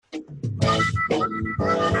This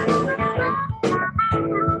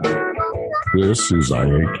is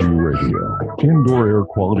IAQ Radio, Indoor Air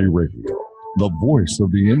Quality Radio, the voice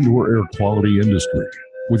of the indoor air quality industry,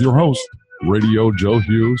 with your host, Radio Joe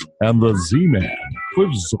Hughes, and the Z-Man,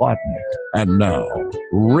 Cliff Zlotnick. And now,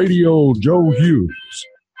 Radio Joe Hughes.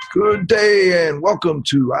 Good day and welcome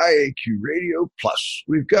to IAQ Radio Plus.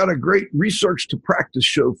 We've got a great research to practice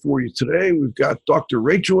show for you today. We've got Dr.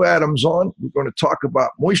 Rachel Adams on. We're going to talk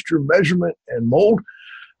about moisture measurement and mold.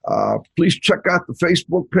 Please check out the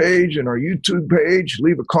Facebook page and our YouTube page.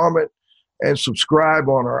 Leave a comment and subscribe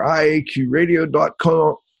on our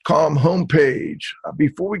IAQradio.com homepage.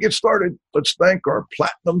 Before we get started, let's thank our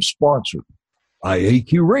platinum sponsor.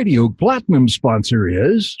 IAQ Radio Platinum sponsor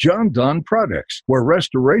is John Don Products, where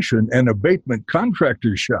restoration and abatement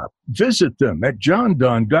contractors shop. Visit them at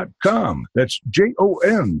jondon.com. That's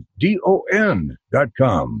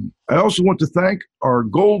JONDON.com. I also want to thank our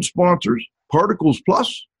gold sponsors, Particles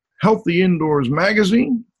Plus, Healthy Indoors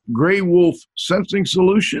Magazine, Gray Wolf Sensing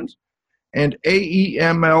Solutions, and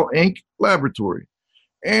AEML Inc. Laboratory.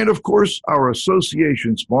 And, of course, our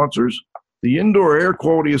association sponsors, the Indoor Air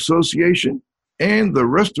Quality Association and the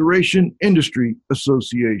Restoration Industry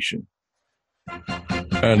Association.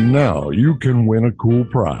 And now you can win a cool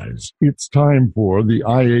prize. It's time for the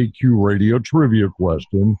IAQ Radio Trivia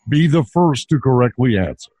question. Be the first to correctly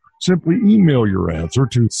answer. Simply email your answer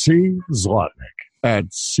to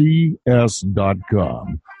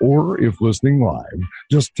czlotnick@cs.com. Or if listening live,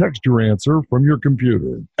 just text your answer from your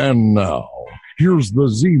computer. And now, here's the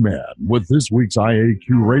Z-Man with this week's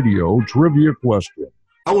IAQ Radio Trivia question.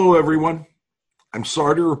 Hello, everyone. I'm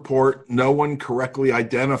sorry to report no one correctly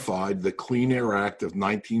identified the Clean Air Act of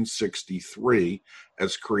 1963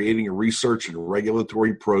 as creating a research and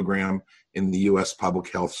regulatory program in the U.S.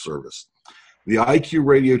 Public Health Service. The IQ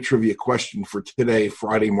Radio Trivia question for today,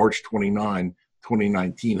 Friday, March 29,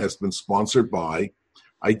 2019, has been sponsored by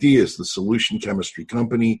IDEAS, the solution chemistry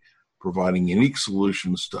company, providing unique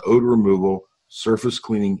solutions to odor removal, surface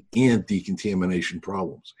cleaning, and decontamination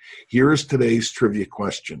problems. Here is today's trivia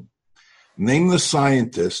question. Name the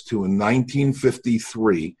scientist who in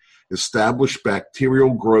 1953 established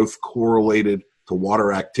bacterial growth correlated to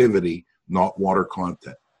water activity, not water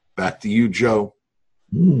content. Back to you, Joe.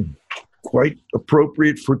 Quite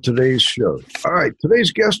appropriate for today's show. All right,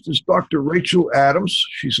 today's guest is Dr. Rachel Adams.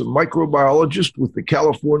 She's a microbiologist with the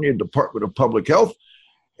California Department of Public Health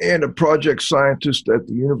and a project scientist at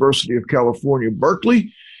the University of California,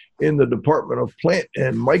 Berkeley, in the Department of Plant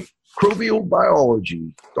and Microbial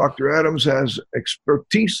Biology. Dr. Adams has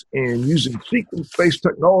expertise in using sequence-based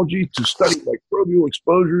technology to study microbial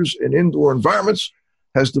exposures in indoor environments,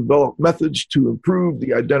 has developed methods to improve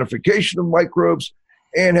the identification of microbes,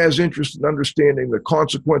 and has interest in understanding the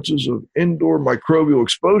consequences of indoor microbial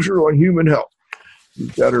exposure on human health.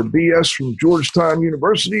 She's got her BS from Georgetown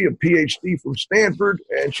University, a PhD from Stanford,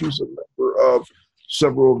 and she's a member of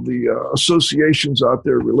several of the associations out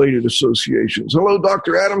there, related associations. Hello,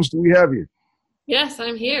 Dr. Adams. Do we have you? Yes,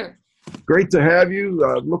 I'm here. Great to have you.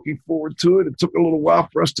 Looking forward to it. It took a little while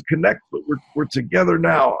for us to connect, but we're together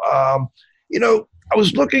now. I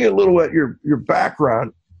was looking a little at your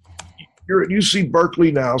background. You're at UC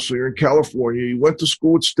Berkeley now, so you're in California. You went to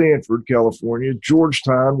school at Stanford, California,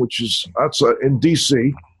 Georgetown, which is outside in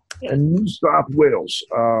D.C., and New South Wales.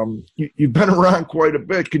 You've been around quite a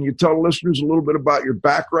bit. Can you tell listeners a little bit about your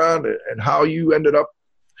background and how you ended up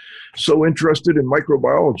so interested in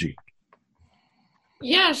microbiology?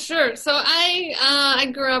 Yeah, sure. So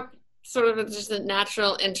I grew up sort of with just a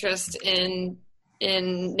natural interest in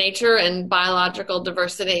nature and biological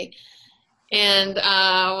diversity. And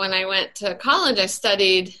when I went to college, I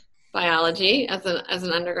studied biology as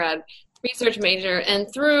an undergrad research major,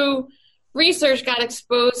 and through research got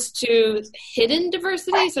exposed to hidden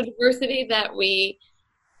diversity, so diversity that we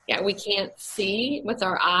can't see with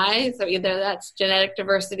our eyes. So either that's genetic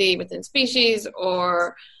diversity within species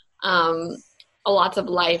or lots of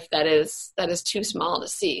life that is too small to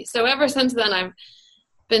see. So ever since then, I've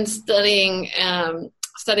been studying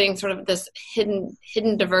sort of this hidden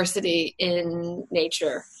diversity in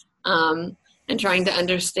nature, and trying to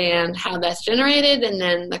understand how that's generated and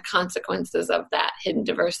then the consequences of that hidden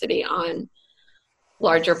diversity on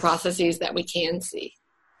larger processes that we can see.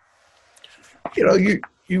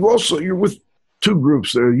 You're with two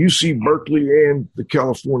groups there, UC Berkeley and the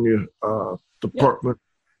California Department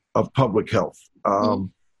of Public Health.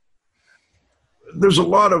 There's a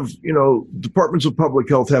lot of, departments of public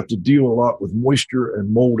health have to deal a lot with moisture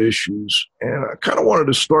and mold issues. And I kind of wanted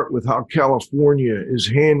to start with how California is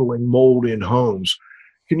handling mold in homes.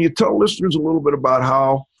 Can you tell listeners a little bit about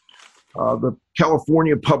how The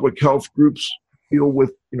California public health groups deal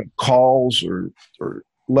with calls or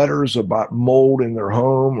letters about mold in their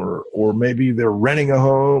home, or maybe they're renting a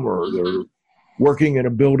home, or they're working in a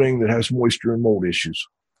building that has moisture and mold issues.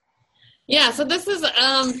 Yeah, so this is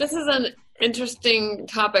an interesting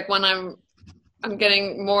topic, one I'm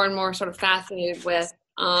getting more and more sort of fascinated with.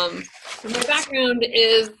 My background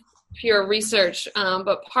is pure research,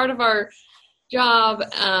 but part of my job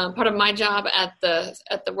at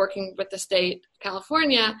the working with the state of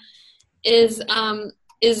California is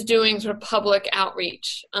doing sort of public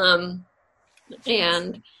outreach and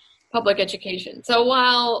public education. So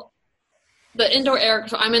while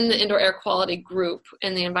I'm in the indoor air quality group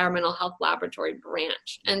in the environmental health laboratory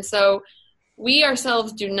branch, and so we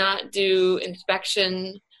ourselves do not do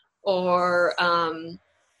inspection or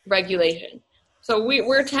regulation. So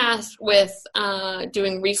we're tasked with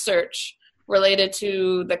doing research related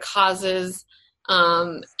to the causes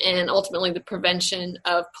and ultimately the prevention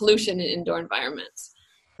of pollution in indoor environments.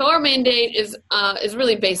 So our mandate is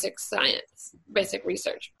really basic science, basic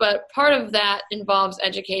research. But part of that involves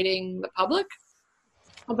educating the public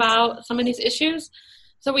about some of these issues.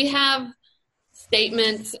 So we have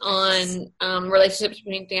statements on relationships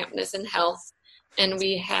between dampness and health, and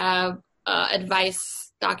we have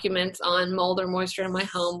advice documents on mold or moisture in my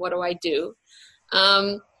home. What do I do?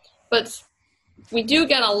 But we do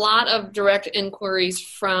get a lot of direct inquiries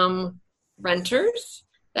from renters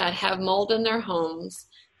that have mold in their homes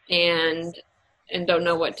and don't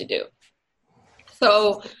know what to do.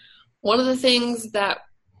 So one of the things that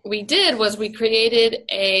we did was we created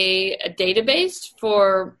a database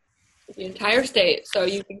for the entire state. So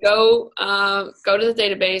you can go to the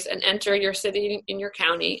database and enter your city and your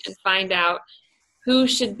county and find out who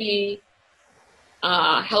should be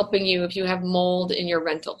helping you if you have mold in your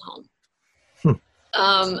rental home.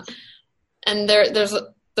 And there's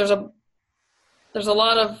a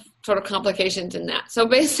lot of sort of complications in that. So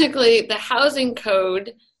basically, the housing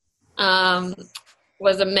code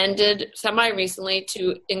was amended semi-recently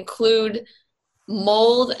to include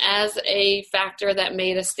mold as a factor that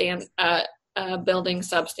made a building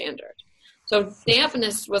substandard. So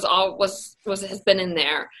dampness has been in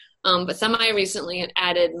there, but semi-recently it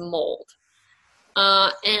added mold.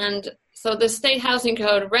 And so the state housing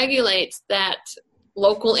code regulates that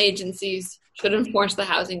local agencies should enforce the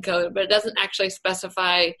housing code, but it doesn't actually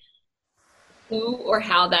specify who or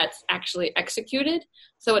how that's actually executed.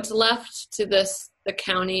 So it's left to the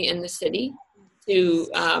county and the city to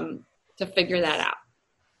figure that out.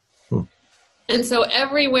 And so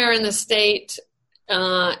everywhere in the state,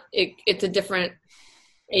 it's a different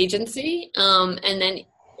agency,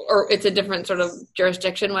 or it's a different sort of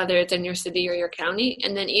jurisdiction, whether it's in your city or your county.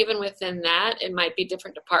 And then even within that, it might be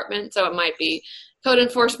different departments. So it might be code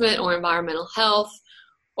enforcement or environmental health,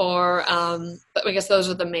 or but I guess those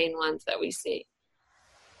are the main ones that we see.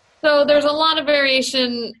 So there's a lot of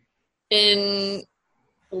variation in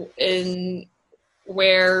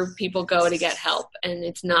where people go to get help, and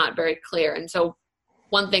it's not very clear. And so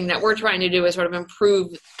one thing that we're trying to do is sort of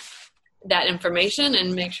improve that information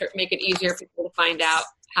and make it easier for people to find out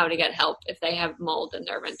how to get help if they have mold in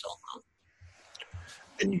their rental home.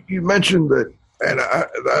 And you mentioned that, and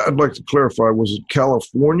I'd like to clarify, was it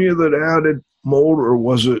California that added mold, or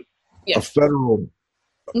was it a federal?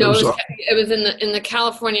 No, it was in the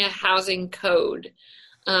California Housing Code.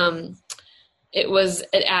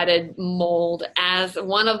 It added mold as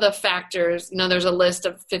one of the factors. There's a list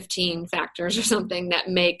of 15 factors or something that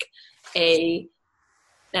make a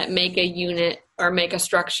unit or make a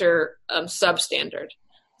structure substandard.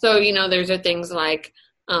 So, there's things like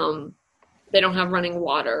they don't have running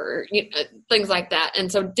water, or, things like that.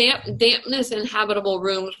 And so dampness in habitable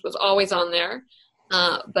rooms was always on there,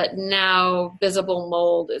 but now visible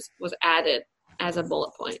mold was added as a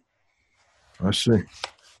bullet point. I see.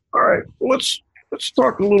 All right, let's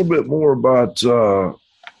talk a little bit more about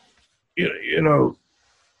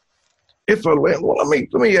if a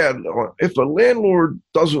landlord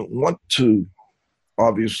doesn't want to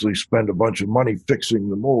obviously spend a bunch of money fixing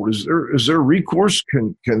the mold, is there recourse?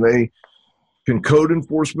 Can code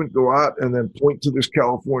enforcement go out and then point to this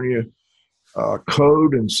California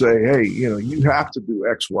code and say, hey, you have to do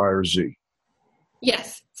X, Y, or Z?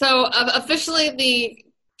 Yes. So officially,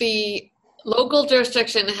 the local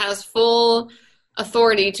jurisdiction has full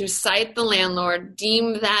authority to cite the landlord,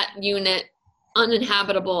 deem that unit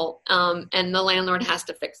uninhabitable, and the landlord has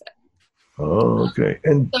to fix it. Oh, okay.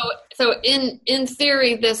 And so in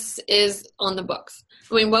theory, this is on the books.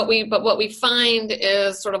 I mean, what we find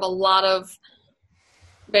is sort of a lot of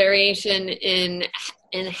variation in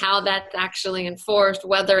and how that's actually enforced,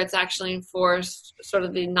 whether it's actually enforced, sort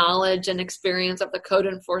of the knowledge and experience of the code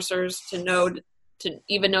enforcers to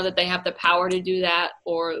even know that they have the power to do that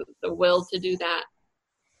or the will to do that.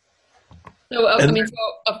 So, so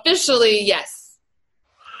officially, yes,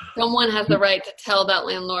 someone has the right to tell that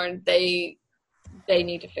landlord they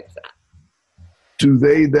need to fix that. Do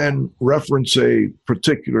they then reference a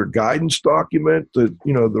particular guidance document that,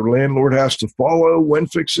 the landlord has to follow when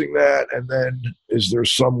fixing that? And then is there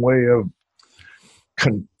some way of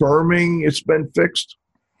confirming it's been fixed?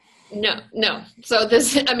 No. So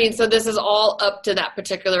this is all up to that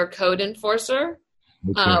particular code enforcer,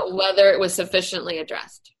 whether it was sufficiently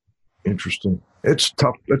addressed. Interesting. It's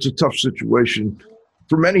tough. That's a tough situation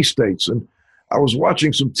for many states. And I was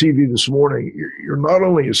watching some TV this morning. You're not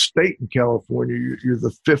only a state in California, you're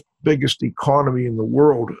the 5th biggest economy in the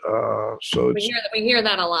world. So we hear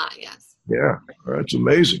that a lot. Yes. Yeah, that's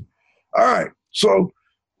amazing. All right, so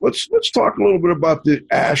let's talk a little bit about the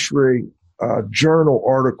ASHRAE journal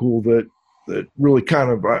article that really kind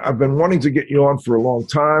of I've been wanting to get you on for a long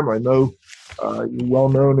time. I know you're well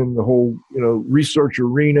known in the whole research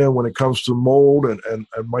arena when it comes to mold and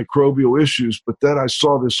microbial issues. But then I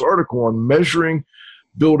saw this article on measuring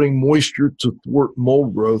building moisture to thwart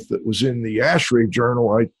mold growth that was in the ASHRAE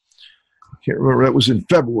journal. I can't remember, that was in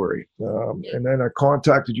February. And then I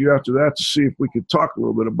contacted you after that to see if we could talk a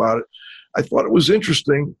little bit about it. I thought it was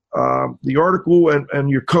interesting. The article and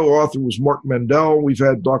your co-author was Mark Mendel. We've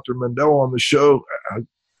had Dr. Mendel on the show. I'm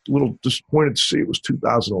a little disappointed to see it was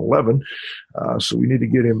 2011, so we need to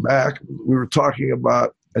get him back. We were talking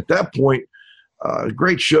about, at that point, a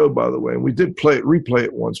great show, by the way, and we did replay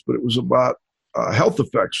it once, but it was about health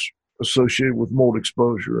effects associated with mold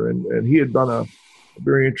exposure, and he had done a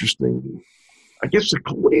very interesting, I guess,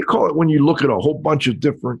 what do you call it when you look at a whole bunch of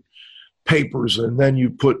different papers and then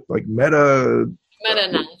you put like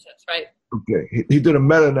meta-analysis, right? Okay. He did a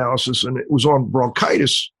meta-analysis, and it was on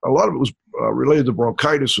bronchitis. A lot of it was related to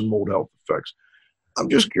bronchitis and mold health effects. I'm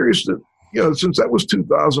just curious that, since that was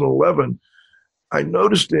 2011, I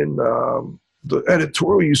noticed in the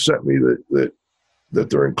editorial you sent me that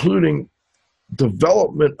they're including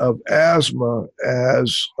development of asthma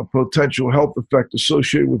as a potential health effect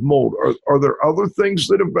associated with mold. Are there other things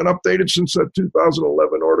that have been updated since that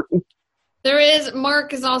 2011 article? There is.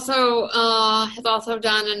 Mark has also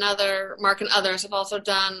done another. Mark and others have also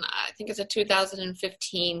done, I think it's a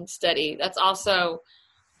 2015 study. That's also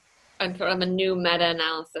a new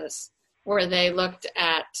meta-analysis where they looked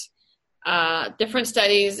at different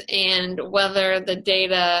studies and whether the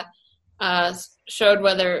data showed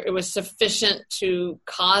whether it was sufficient to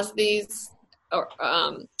cause these, or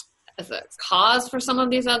as a cause for some of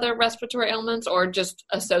these other respiratory ailments, or just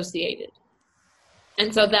associated.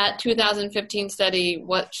 And so that 2015 study,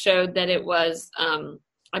 what showed that it was,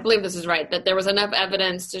 I believe this is right, that there was enough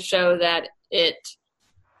evidence to show that it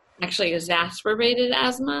actually exacerbated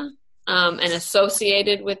asthma and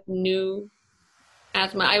associated with new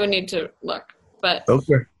asthma. I would need to look, but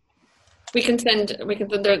okay. We can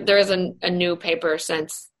there is a new paper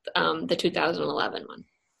since the 2011 one.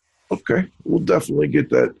 Okay, we'll definitely get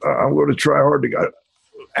that. I'm going to try hard to.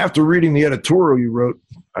 After reading the editorial you wrote,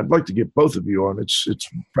 I'd like to get both of you on. It's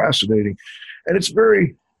fascinating, and it's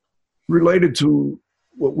very related to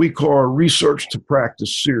what we call our research to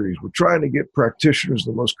practice series. We're trying to get practitioners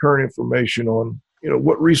the most current information on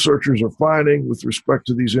what researchers are finding with respect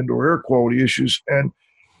to these indoor air quality issues. And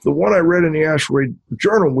the one I read in the ASHRAE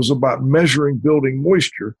journal was about measuring building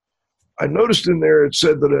moisture. I noticed in there it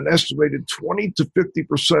said that an estimated 20 to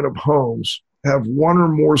 50% of homes have one or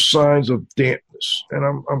more signs of dampness.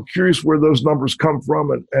 And I'm curious where those numbers come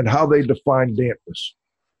from and how they define dampness.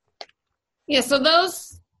 Yeah, so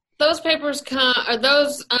those papers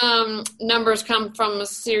numbers come from a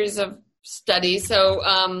series of studies.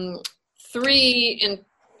 So 3 in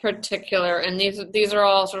particular, and these are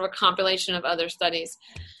all sort of a compilation of other studies.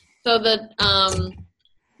 So the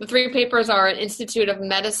 3 papers are an Institute of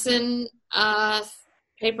Medicine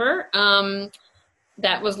paper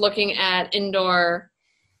that was looking at indoor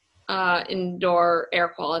air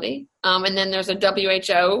quality, and then there's a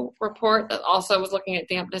WHO report that also was looking at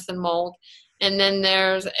dampness and mold, and then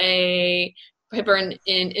there's a paper in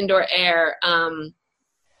indoor air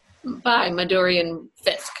by Maduri and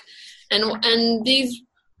Fisk, and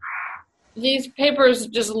these papers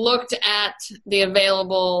just looked at the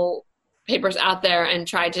available papers out there and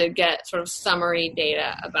tried to get sort of summary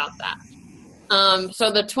data about that. So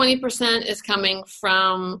the 20% is coming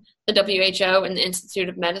from the WHO and the Institute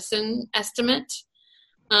of Medicine estimate,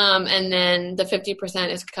 and then the 50%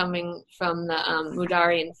 is coming from the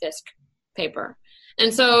Maduri and Fisk paper.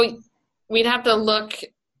 And so we'd have to look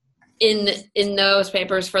in those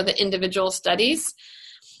papers for the individual studies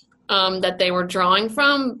that they were drawing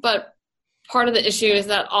from. But part of the issue is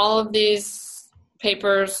that all of these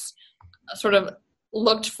papers sort of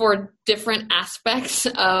looked for different aspects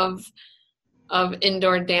of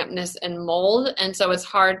indoor dampness and mold. And so it's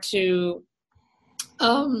hard to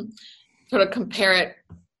sort of compare it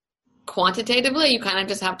quantitatively. You kind of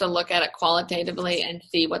just have to look at it qualitatively and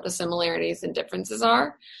see what the similarities and differences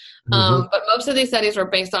are. But most of these studies were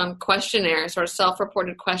based on questionnaires or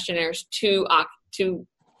self-reported questionnaires to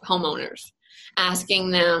homeowners,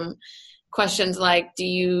 asking them questions like,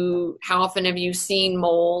 how often have you seen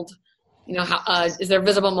mold? Is there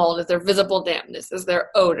visible mold? Is there visible dampness? Is there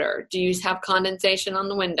odor? Do you have condensation on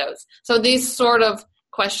the windows? So these sort of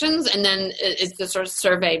questions, and then it's the sort of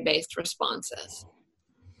survey-based responses.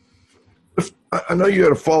 I know you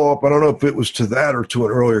had a follow-up. I don't know if it was to that or to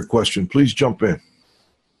an earlier question. Please jump in.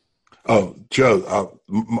 Oh, Joe,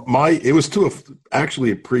 it was to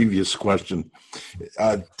actually a previous question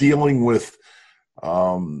dealing with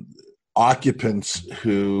occupants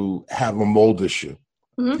who have a mold issue.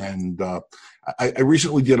 Mm-hmm. And I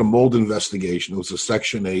recently did a mold investigation. It was a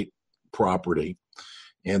Section 8 property.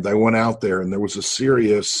 And I went out there, and there was a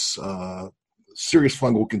serious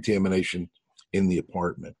fungal contamination in the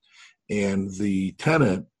apartment. And the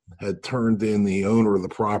tenant had turned in the owner of the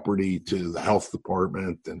property to the health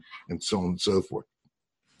department and so on and so forth.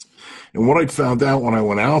 And what I'd found out when I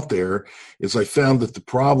went out there is I found that the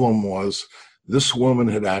problem was this woman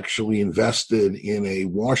had actually invested in a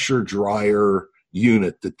washer-dryer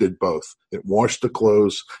unit that did both. It washed the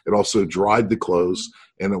clothes, it also dried the clothes,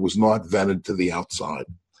 and it was not vented to the outside.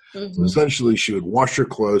 Mm-hmm. So essentially, she would wash her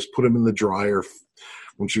clothes, put them in the dryer.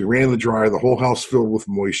 When she ran the dryer, the whole house filled with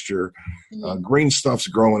moisture. Mm-hmm. Green stuff's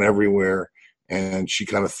growing everywhere, and she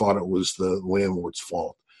kind of thought it was the landlord's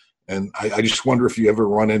fault. And I just wonder if you ever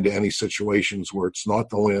run into any situations where it's not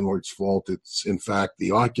the landlord's fault, it's in fact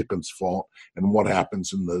the occupant's fault, and what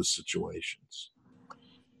happens in those situations.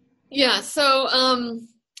 Yeah, so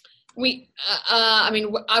we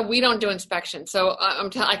don't do inspection, so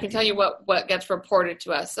I can tell you what gets reported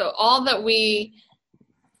to us. So all that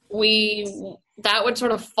that would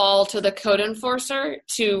sort of fall to the code enforcer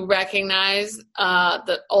to recognize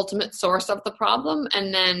the ultimate source of the problem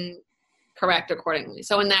and then correct accordingly.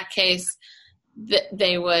 So in that case,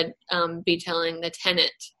 they would be telling the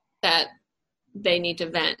tenant that they need to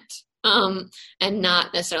vent and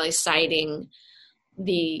not necessarily citing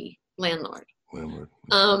the landlord.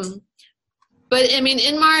 But I mean,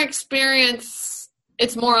 in my experience,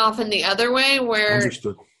 it's more often the other way where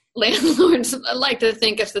Understood. Landlords like to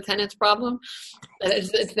think it's the tenant's problem, that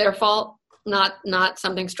it's their fault, not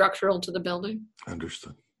something structural to the building.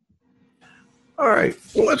 Understood. All right.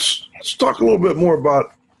 Well, let's talk a little bit more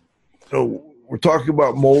about, we're talking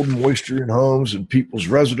about mold and moisture in homes and people's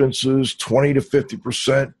residences. 20 to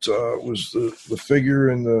 50% was the figure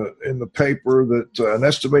in the paper, that an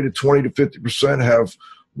estimated 20 to 50% have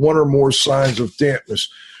one or more signs of dampness.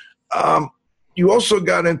 You also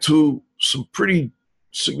got into some pretty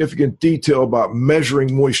significant detail about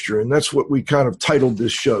measuring moisture, and that's what we kind of titled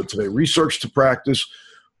this show today: Research to Practice,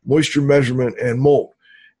 Moisture Measurement, and Mold.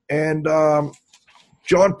 And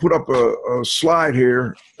John put up a slide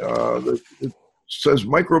here that says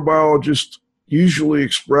microbiologists usually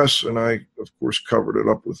express, and I, of course, covered it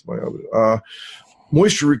up with my other,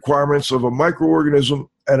 moisture requirements of a microorganism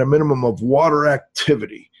at a minimum of water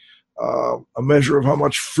activity, a measure of how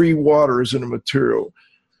much free water is in a material.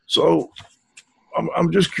 So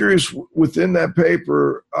I'm just curious, within that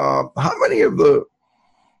paper, how many of the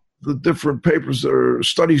different papers or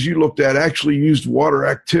studies you looked at actually used water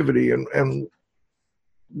activity, and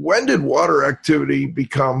when did water activity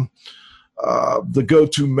become the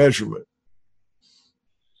go-to measurement?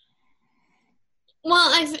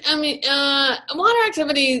 Well, I mean, water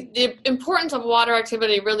activity, the importance of water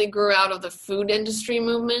activity really grew out of the food industry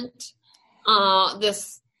movement.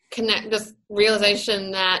 This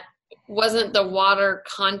realization that wasn't the water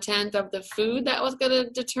content of the food that was going to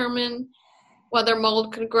determine whether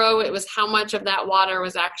mold could grow. It was how much of that water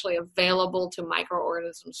was actually available to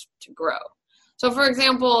microorganisms to grow. So, for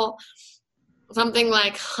example, something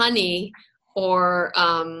like honey or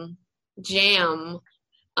jam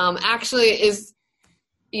actually is,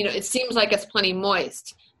 it seems like it's plenty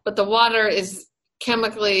moist, but the water is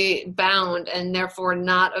chemically bound and therefore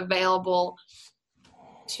not available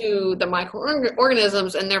to the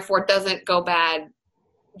microorganisms, and therefore doesn't go bad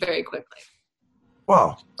very quickly.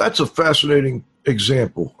 Wow, that's a fascinating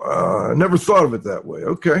example. I never thought of it that way.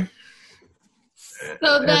 Okay.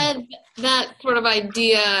 So that sort of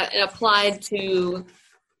idea applied to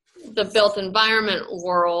the built environment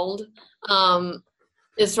world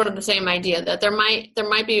is sort of the same idea, that there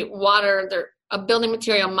might be water. A building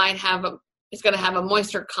material is going to have a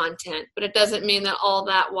moisture content, but it doesn't mean that all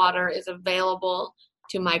that water is available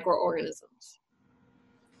to microorganisms.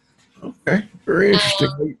 Okay, very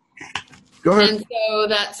interesting. Go ahead. And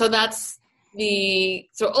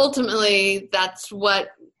so ultimately that's what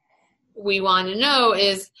we want to know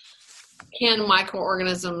is, can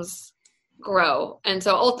microorganisms grow? And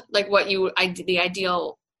so the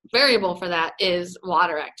ideal variable for that is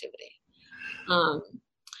water activity.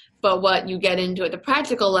 But what you get into at the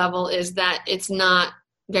practical level is that it's not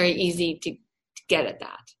very easy to get at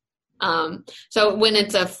that. So when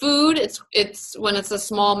it's a food, when it's a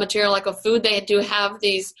small material like a food, they do have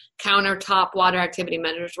these countertop water activity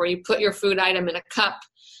measures where you put your food item in a cup,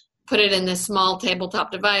 put it in this small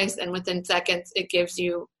tabletop device, and within seconds it gives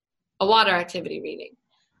you a water activity reading.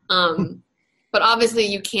 But obviously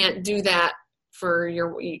you can't do that for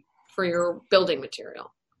your building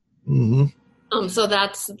material. Mm-hmm. So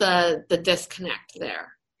that's the disconnect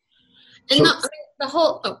there. And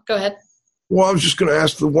go ahead. Well, I was just going to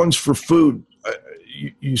ask, the ones for food,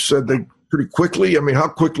 you said they pretty quickly. I mean, how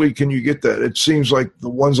quickly can you get that? It seems like the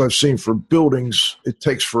ones I've seen for buildings, it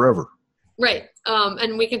takes forever. Right.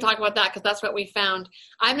 And we can talk about that because that's what we found.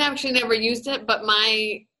 I've actually never used it, but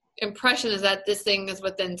my impression is that this thing is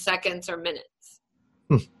within seconds or minutes.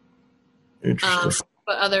 Interesting.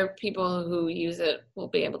 But other people who use it will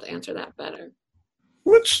be able to answer that better.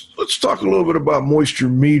 Let's talk a little bit about moisture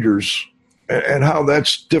meters and how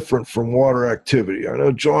that's different from water activity. I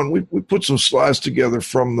know, John, we put some slides together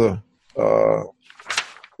from the article.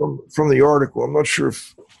 I'm not sure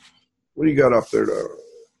what do you got up there?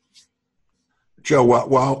 Joe,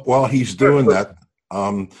 while he's doing that,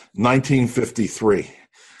 1953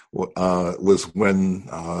 was when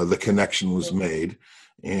the connection was made.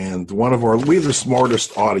 And we're the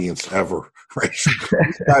smartest audience ever, right?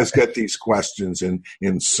 These guys get these questions in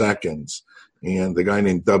seconds. And the guy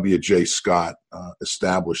named W.J. Scott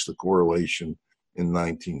established the correlation in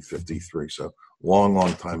 1953. So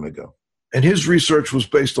long time ago. And his research was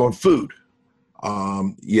based on food.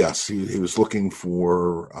 Yes, he was looking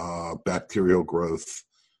for bacterial growth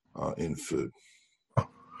in food. All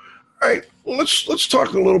right. Well, let's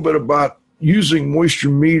talk a little bit about using moisture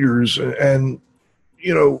meters and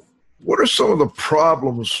what are some of the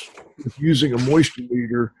problems with using a moisture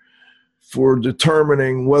meter for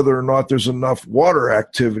determining whether or not there's enough water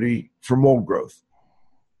activity for mold growth?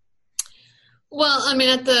 Well, I mean,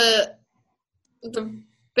 at the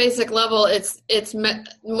basic level,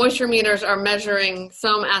 moisture meters are measuring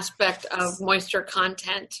some aspect of moisture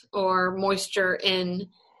content or moisture in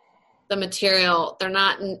the material. They're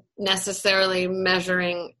not necessarily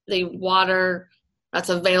measuring the water that's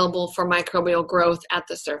available for microbial growth at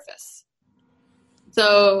the surface.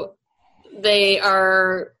 So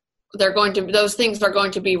those things are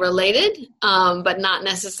going to be related, but not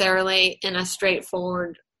necessarily in a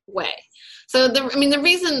straightforward way. So the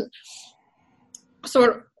reason,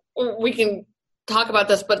 we can talk about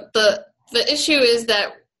this, but the issue is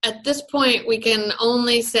that at this point we can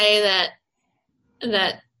only say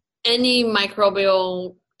that any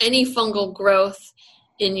fungal growth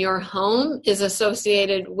in your home is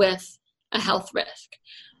associated with a health risk.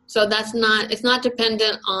 So it's not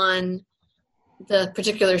dependent on the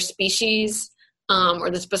particular species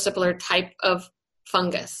or this particular type of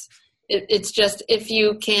fungus. It's just if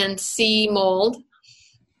you can see mold,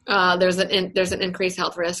 there's an increased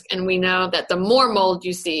health risk, and we know that the more mold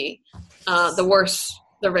you see, the worse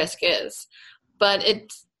the risk is. But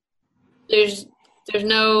there's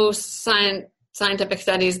no scientific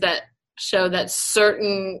studies that show that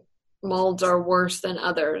certain molds are worse than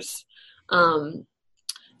others. So,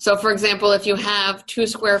 for example, if you have 2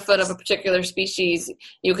 square foot of a particular species,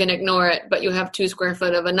 you can ignore it, but you have 2 square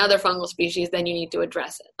foot of another fungal species, then you need to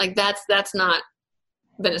address it. Like that's not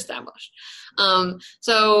been established.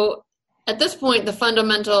 So at this point, the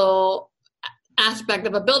fundamental aspect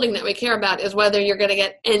of a building that we care about is whether you're going to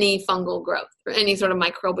get any fungal growth or any sort of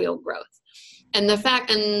microbial growth. And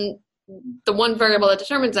the one variable that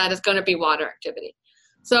determines that is going to be water activity.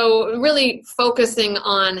 So really focusing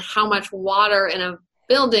on how much water in a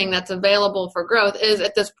building that's available for growth is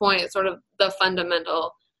at this point sort of the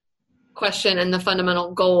fundamental question and the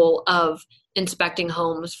fundamental goal of inspecting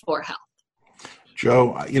homes for health.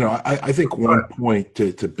 Joe, I think one point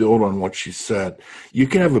to build on what she said, you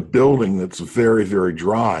can have a building that's very, very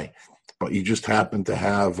dry, but you just happen to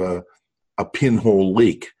have a pinhole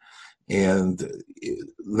leak. And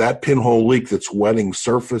that pinhole leak that's wetting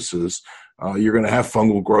surfaces, you're going to have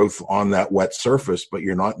fungal growth on that wet surface, but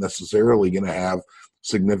you're not necessarily going to have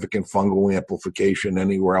significant fungal amplification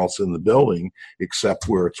anywhere else in the building except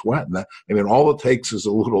where it's wet. And all it takes is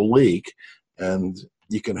a little leak, and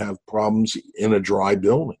you can have problems in a dry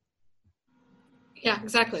building. Yeah,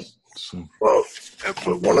 exactly. So. Well,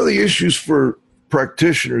 but one of the issues for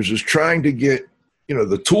practitioners is trying to get,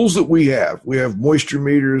 the tools that we have moisture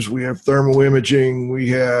meters, we have thermal imaging, we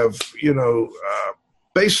have,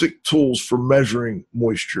 basic tools for measuring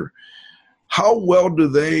moisture. How well do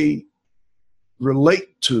they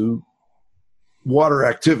relate to water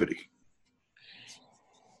activity?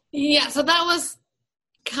 Yeah, so that was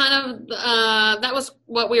kind of, that was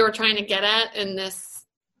what we were trying to get at in this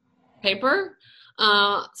paper.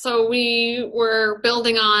 So we were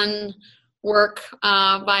building on work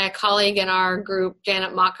by a colleague in our group,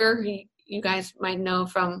 Janet Mocker, who you guys might know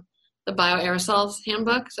from the Bioaerosols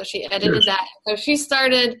Handbook. So she edited that. So she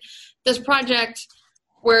started this project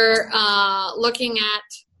where looking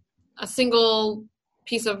at a single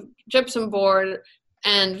piece of gypsum board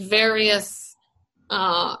and various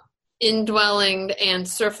indwelling and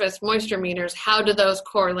surface moisture meters, how do those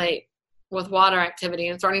correlate with water activity,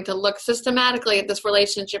 and starting to look systematically at this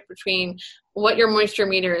relationship between what your moisture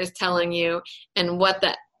meter is telling you and what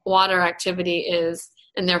that water activity is,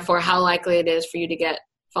 and therefore how likely it is for you to get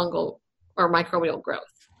fungal or microbial growth.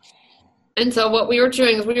 And so what we were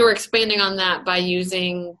doing is we were expanding on that by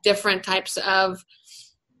using different types of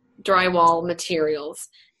drywall materials.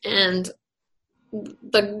 And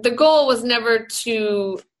the goal was never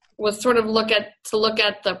was sort of look at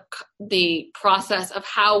the process of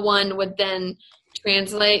how one would then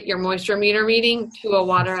translate your moisture meter reading to a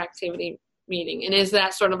water activity reading. And is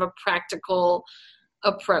that sort of a practical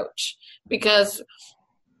approach? Because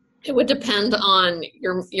it would depend on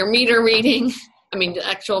your meter reading, the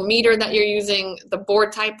actual meter that you're using, the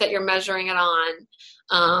board type that you're measuring it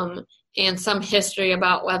on, and some history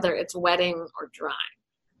about whether it's wetting or drying.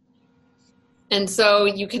 And so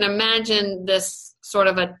you can imagine this sort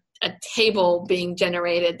of a table being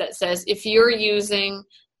generated that says if you're using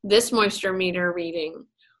this moisture meter reading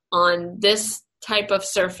on this type of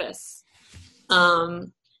surface,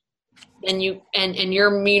 and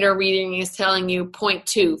your meter reading is telling you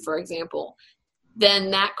 0.2, for example,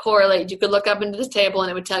 then that correlates. You could look up into this table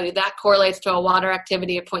and it would tell you that correlates to a water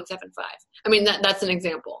activity of 0.75. That's an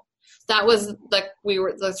example. That was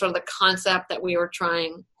sort of the concept that we were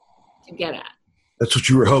trying to get at. That's what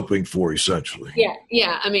you were hoping for, essentially.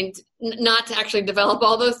 Yeah. Not to actually develop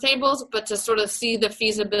all those tables, but to sort of see the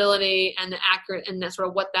feasibility and the accurate and that sort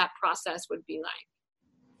of what that process would be like.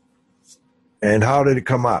 And how did it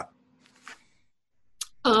come out?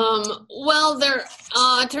 Well,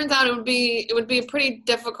 it turns out it would be a pretty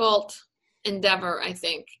difficult endeavor, I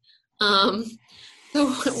think. So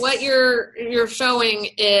what you're showing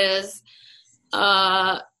is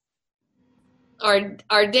our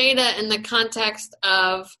data in the context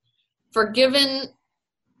of for given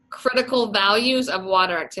critical values of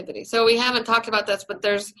water activity. So we haven't talked about this, but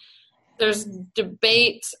there's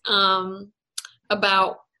debate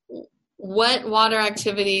about what water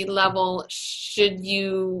activity level should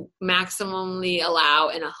you maximally allow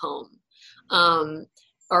in a home,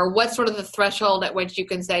 or what's sort of the threshold at which you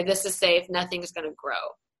can say this is safe, nothing is going to grow.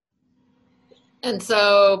 And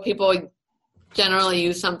so people generally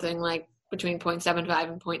use something like between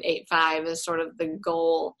 0.75 and 0.85 as sort of the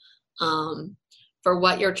goal for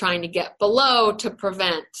what you're trying to get below to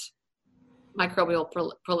prevent microbial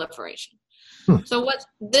proliferation. So what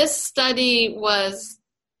this study was,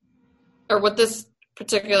 or what this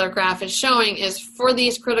particular graph is showing, is for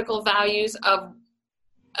these critical values of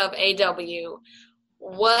AW,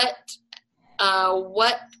 what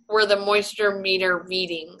were the moisture meter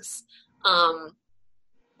readings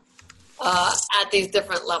at these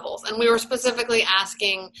different levels? And we were specifically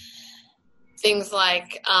asking things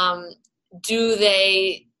like, do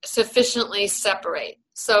they sufficiently separate?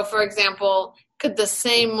 So, for example, could the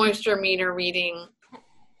same moisture meter reading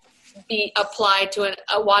be applied to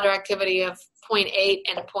a water activity of 0.8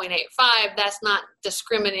 and 0.85? That's not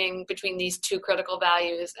discriminating between these two critical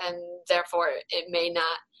values, and therefore it may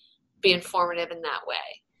not be informative in that way.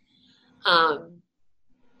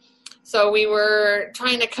 So we were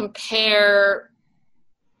trying to compare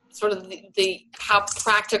sort of the how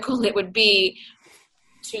practical it would be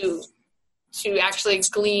to actually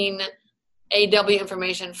glean AW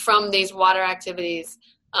information from these water activities,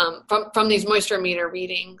 from these moisture meter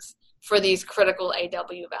readings for these critical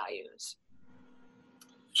AW values.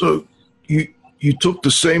 So you took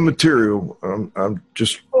the same material.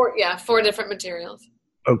 Four different materials.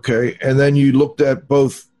 Okay, and then you looked at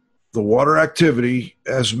both the water activity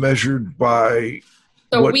as measured by.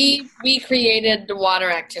 So we created the water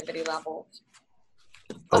activity levels.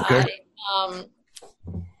 Okay.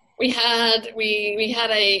 We had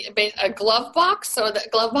a glove box. So the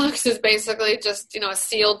glove box is basically just, a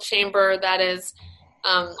sealed chamber that is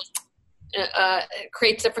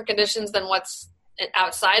creates different conditions than what's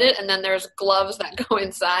outside it, and then there's gloves that go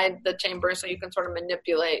inside the chamber, so you can sort of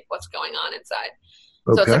manipulate what's going on inside.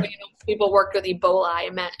 Okay. So it's like, people worked with Ebola.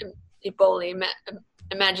 Imagine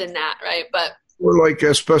that, right? But we're like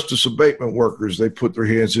asbestos abatement workers. They put their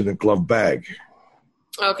hands in a glove bag.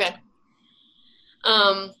 Okay.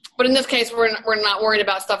 But in this case, we're not worried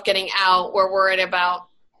about stuff getting out. We're worried about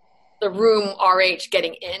the room RH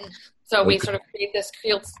getting in. So we sort of create this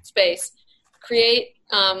sealed space, create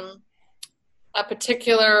a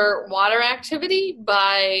particular water activity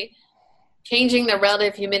by changing the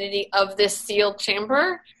relative humidity of this sealed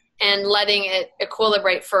chamber and letting it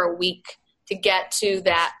equilibrate for a week to get to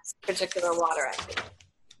that particular water activity.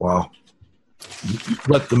 Wow.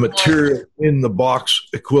 Let the material in the box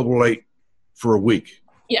equilibrate for a week.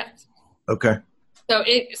 Yes. Okay. So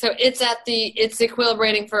it's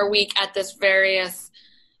equilibrating for a week at this various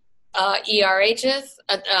ERHs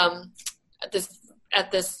at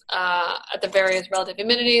the various relative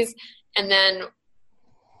humidities, and then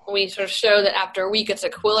we sort of show that after a week it's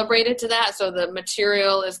equilibrated to that, so the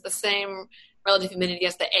material is the same relative humidity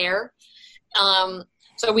as the air.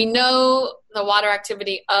 So we know the water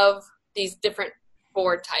activity of these different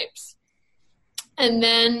board types, and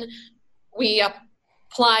then we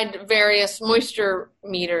applied various moisture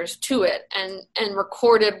meters to it and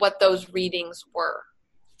recorded what those readings were.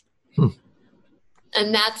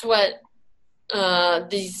 And that's what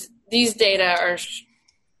these data are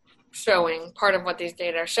showing, part of what these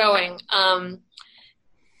data are showing.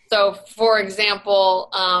 So, for example,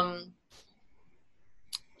 the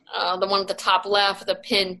one at the top left, the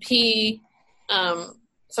pin P,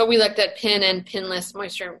 so we looked at pin and pinless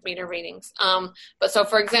moisture meter readings. But so,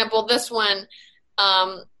 for example, this one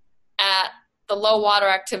at the low water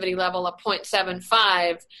activity level of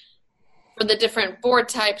 0.75, for the different board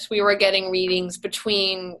types, we were getting readings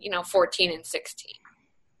between, 14 and 16.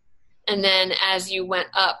 And then as you went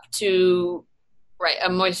up to, a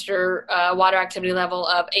moisture water activity level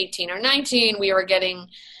of 18 or 19, we were getting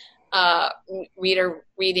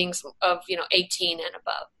readings of, 18 and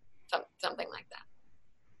above, something like that.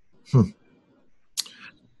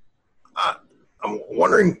 I'm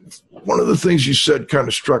wondering, one of the things you said kind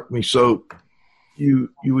of struck me. So you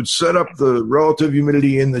would set up the relative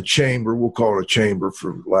humidity in the chamber, we'll call it a chamber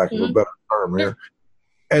for lack of a better term here,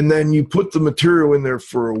 and then you put the material in there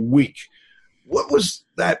for a week. What was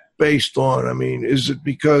that based on? I mean, is it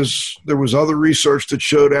because there was other research that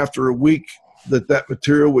showed after a week that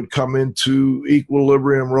material would come into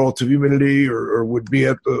equilibrium relative humidity or would be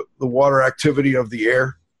at the water activity of the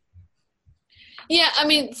air? Yeah, I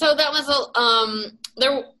mean, so that was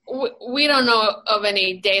we don't know of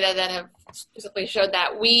any data that have specifically showed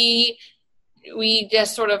that. We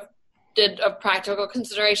just sort of did a practical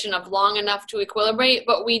consideration of long enough to equilibrate,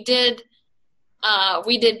 but we did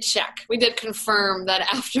check. We did confirm that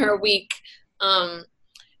after a week,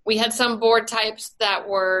 we had some board types that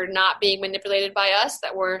were not being manipulated by us,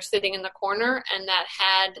 that were sitting in the corner, and that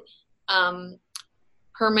had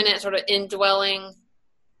permanent sort of indwelling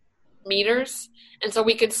meters. And so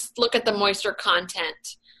we could look at the moisture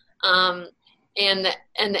content and the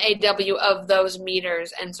AW of those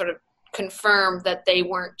meters and sort of confirm that they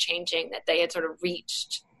weren't changing, that they had sort of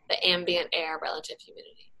reached the ambient air relative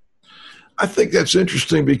humidity. I think that's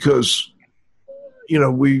interesting because,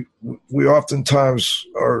 we oftentimes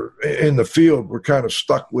are in the field, we're kind of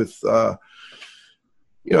stuck with,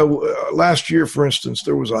 last year, for instance,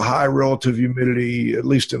 there was a high relative humidity, at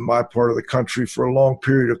least in my part of the country, for a long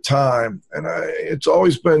period of time. And it's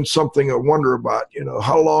always been something I wonder about,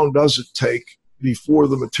 how long does it take before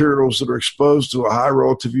the materials that are exposed to a high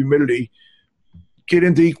relative humidity get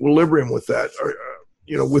into equilibrium with that, or,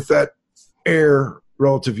 with that air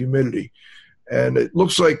relative humidity. And it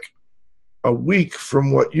looks like a week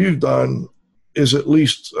from what you've done is at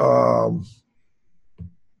least a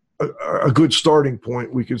good starting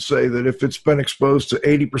point. We could say that if it's been exposed to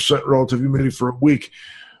 80% relative humidity for a week,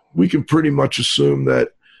 we can pretty much assume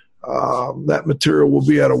that that material will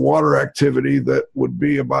be at a water activity that would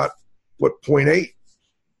be about, 0.8?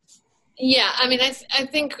 Yeah, I mean, I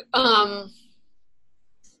think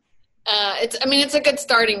it's a good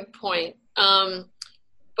starting point,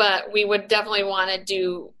 but we would definitely want to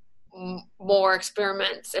do more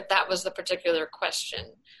experiments if that was the particular question.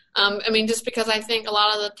 Just because I think a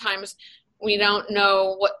lot of the times we don't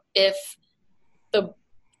know if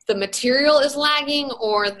the material is lagging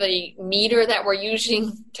or the meter that we're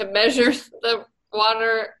using to measure the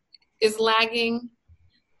water is lagging.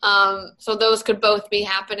 So those could both be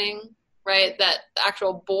happening, right? That the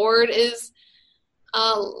actual board is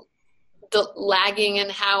lagging in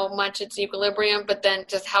how much it's equilibrium, but then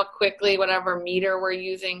just how quickly whatever meter we're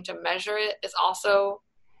using to measure it is also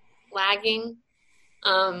lagging.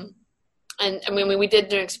 And I mean, we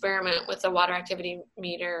did an experiment with the water activity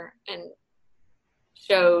meter and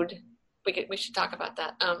showed, we should talk about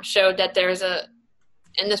that, showed that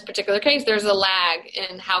in this particular case, there's a lag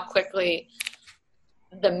in how quickly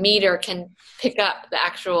the meter can pick up the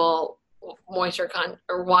actual moisture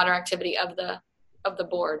or water activity of the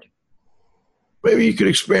board. Maybe you could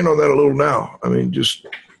expand on that a little now. I mean, just.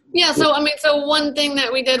 Yeah. So one thing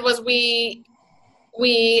that we did was we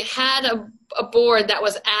had a board that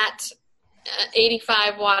was at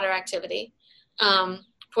 85 water activity,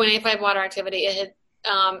 0.85 water activity. It had,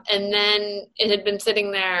 and then it had been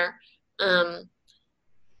sitting there,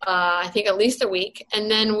 I think at least a week. And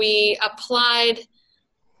then we applied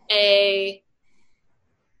a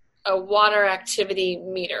water activity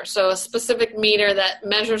meter. So a specific meter that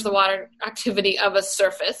measures the water activity of a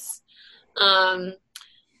surface,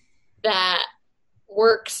 that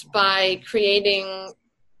works by creating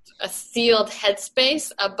a sealed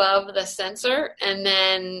headspace above the sensor and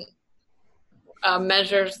then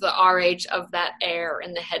measures the RH of that air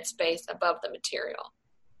in the headspace above the material.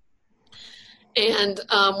 And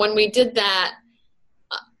when we did that,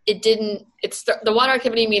 the water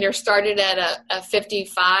activity meter started at a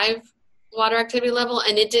 55 water activity level,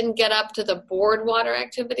 and it didn't get up to the board water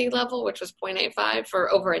activity level, which was 0.85,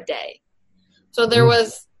 for over a day. So there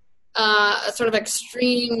was a sort of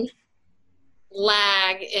extreme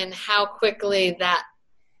lag in how quickly that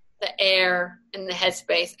the air in the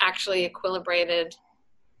headspace actually equilibrated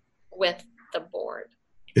with the board.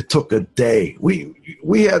 It took a day. We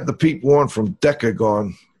had the people on from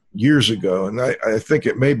Decagon years ago, and I think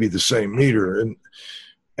it may be the same meter.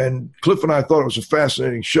 And Cliff and I thought it was a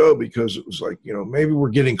fascinating show because it was like, maybe we're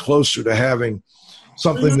getting closer to having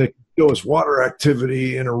something that can show us water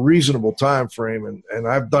activity in a reasonable time frame. And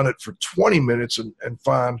I've done it for 20 minutes and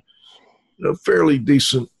found fairly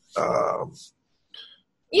decent.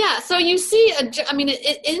 Yeah, so you see,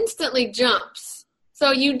 it instantly jumps.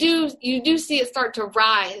 So you do see it start to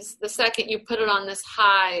rise the second you put it on this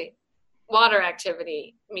high water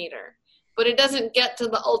activity meter, but it doesn't get to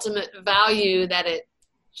the ultimate value that it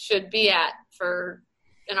should be at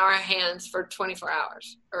in our hands for 24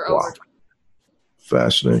 hours or over.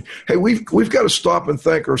 Fascinating. Hey, we've got to stop and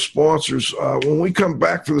thank our sponsors. When we come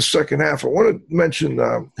back for the second half, I want to mention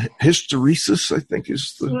hysteresis, I think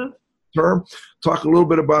is the term. Talk a little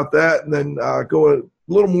bit about that, and then go a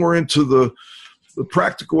little more into the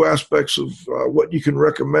practical aspects of what you can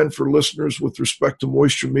recommend for listeners with respect to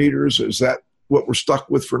moisture meters. Is that what we're stuck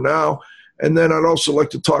with for now? And then I'd also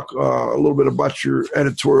like to talk a little bit about your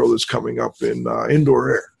editorial that's coming up in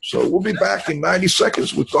Indoor Air. So we'll be back in 90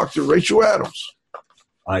 seconds with Dr. Rachel Adams.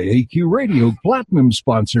 IAQ Radio Platinum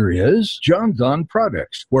sponsor is John Donn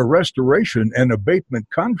Products, where restoration and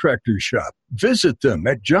abatement contractors shop. Visit them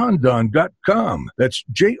at jondon.com. That's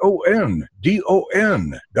JONDON.com.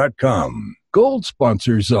 Gold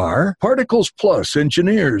sponsors are Particles Plus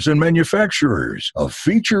Engineers and Manufacturers of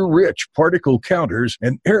feature-rich particle counters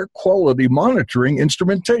and air quality monitoring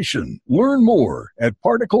instrumentation. Learn more at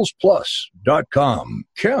particlesplus.com.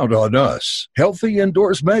 Count on us. Healthy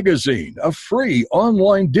Indoors Magazine, a free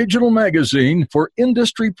online digital magazine for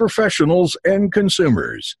industry professionals and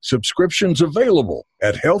consumers. Subscriptions available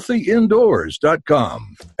at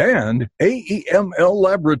healthyindoors.com. And AEML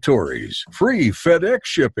Laboratories, free FedEx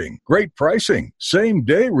shipping, great pricing,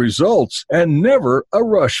 same-day results, and never a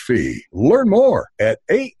rush fee. Learn more at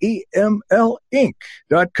AEMLinc.com.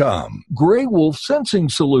 Gray Wolf Sensing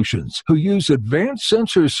Solutions, who use advanced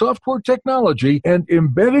sensor software technology and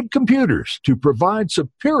embedded computers to provide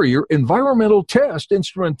superior environmental test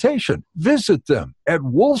instrumentation. Visit them at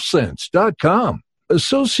wolfsense.com.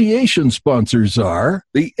 Association sponsors are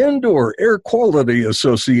the Indoor Air Quality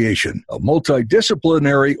Association, a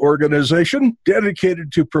multidisciplinary organization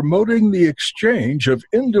dedicated to promoting the exchange of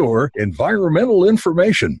indoor environmental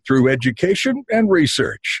information through education and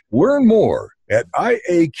research. Learn more at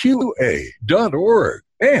IAQA.org.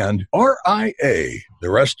 And RIA, the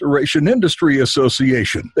Restoration Industry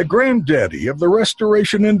Association, the granddaddy of the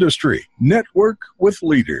restoration industry. Network with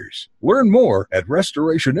leaders. Learn more at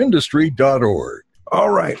restorationindustry.org. All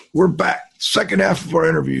right, we're back. Second half of our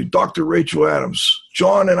interview, Dr. Rachel Adams.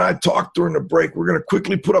 John and I talked during the break. We're going to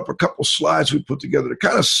quickly put up a couple slides we put together to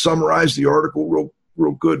kind of summarize the article real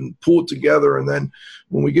good and pull it together. And then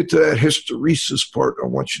when we get to that hysteresis part, I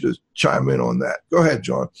want you to chime in on that. Go ahead,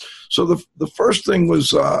 John. So the first thing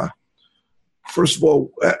was first of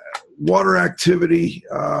all, water activity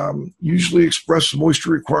usually expresses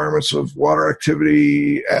moisture requirements of water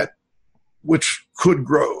activity at which could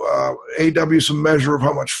grow. AW is a measure of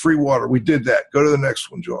how much free water. We did that. Go to the next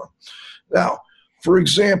one, John. Now, for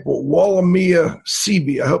example, Wallamia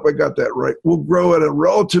seebii, I hope I got that right, will grow at a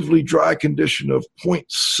relatively dry condition of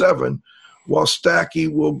 0.7, while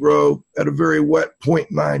Stachy will grow at a very wet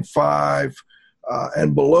 0.95,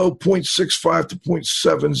 and below 0.65 to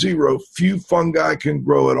 0.70, few fungi can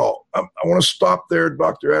grow at all. I want to stop there,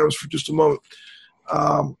 Dr. Adams, for just a moment.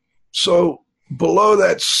 So below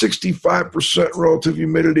that 65% relative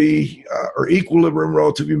humidity or equilibrium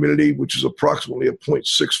relative humidity, which is approximately a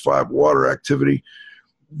 0.65 water activity,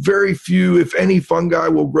 very few, if any, fungi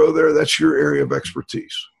will grow there. That's your area of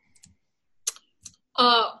expertise.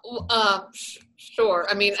 Sure.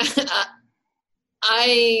 I mean,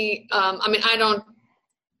 I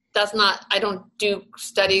don't do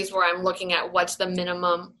studies where I'm looking at what's the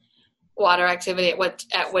minimum water activity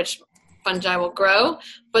at which fungi will grow,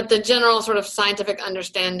 but the general sort of scientific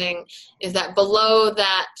understanding is that below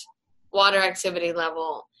that water activity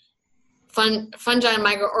level, fungi and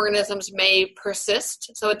microorganisms may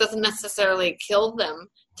persist, so it doesn't necessarily kill them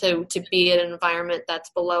to be in an environment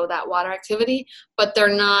that's below that water activity, but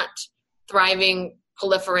they're not thriving,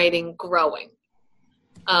 proliferating, growing.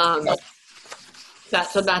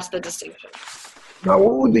 That's the distinction. Now,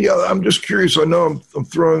 what would the other? I'm just curious. I know I'm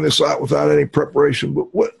throwing this out without any preparation,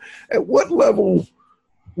 but at what level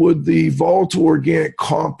would the volatile organic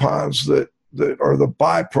compounds that are the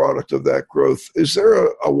byproduct of that growth? Is there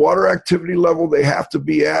a water activity level they have to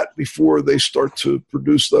be at before they start to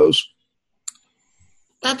produce those?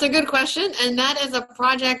 That's a good question, and that is a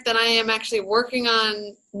project that I am actually working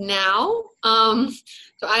on now.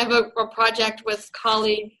 So I have a project with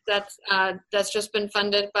colleagues that's just been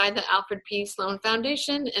funded by the Alfred P. Sloan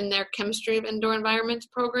Foundation in their Chemistry of Indoor Environments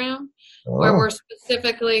program, where we're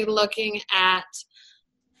specifically looking at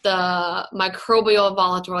the microbial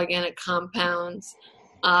volatile organic compounds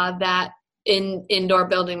that in indoor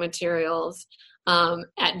building materials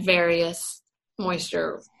at various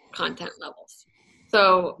moisture content levels.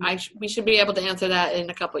 So we should be able to answer that in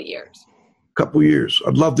a couple of years.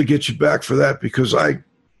 I'd love to get you back for that, because I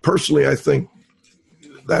think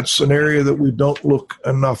that's an area that we don't look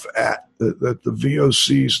enough at, that the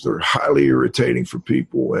VOCs, they're highly irritating for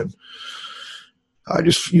people. And I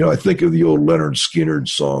just, I think of the old Leonard Skinner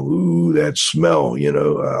song, "Ooh, that smell,"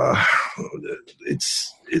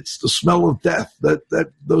 it's the smell of death, that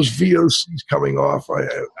those VOCs coming off.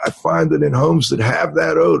 I find that in homes that have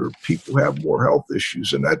that odor, people have more health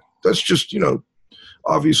issues. And that's just,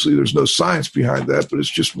 obviously there's no science behind that, but it's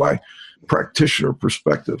just my practitioner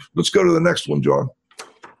perspective. Let's go to the next one, John.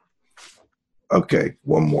 Okay,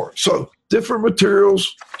 one more. So different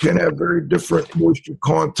materials can have very different moisture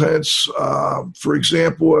contents. For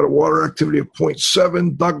example, at a water activity of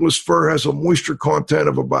 0.7, Douglas fir has a moisture content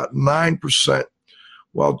of about 9%,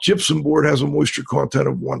 while gypsum board has a moisture content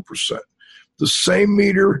of 1%. The same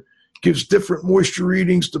meter gives different moisture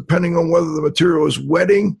readings depending on whether the material is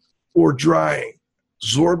wetting or drying,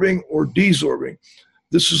 sorbing or desorbing.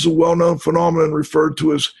 This is a well-known phenomenon referred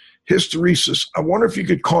to as hysteresis. I wonder if you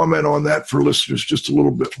could comment on that for listeners just a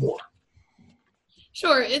little bit more.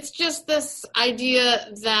 Sure. It's just this idea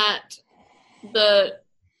that the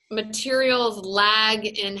materials lag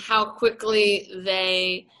in how quickly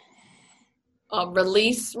they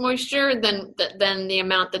release moisture than the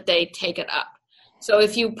amount that they take it up. So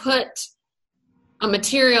if you put a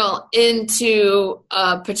material into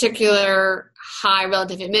a particular high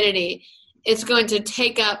relative humidity, it's going to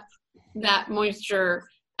take up that moisture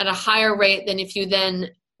at a higher rate than if you then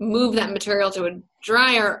move that material to a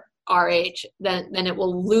drier RH, then it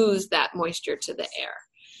will lose that moisture to the air.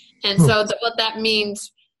 And so what that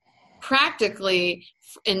means practically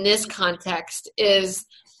in this context is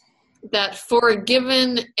that for a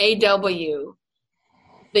given AW,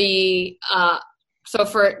 we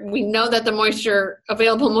know that the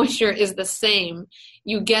available moisture is the same.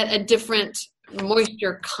 You get a different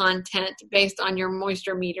moisture content based on your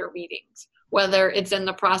moisture meter readings, whether it's in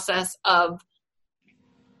the process of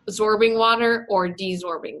absorbing water or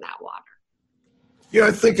desorbing that water. Yeah,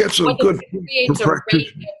 I think that's a good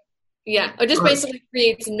practitioner. Yeah, it just basically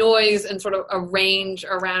creates noise and sort of a range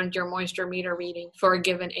around your moisture meter reading for a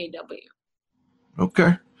given AW.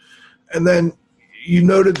 Okay. And then you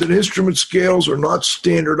noted that instrument scales are not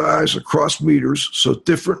standardized across meters, so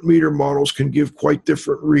different meter models can give quite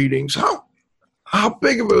different readings. How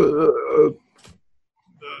big of a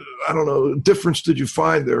difference did you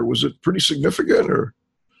find there? Was it pretty significant, or?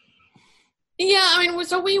 Yeah,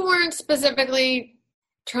 so we weren't specifically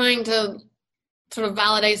trying to sort of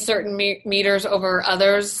validate certain meters over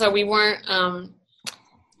others. So we weren't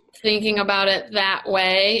thinking about it that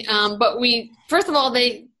way. But first of all,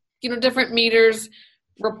 different meters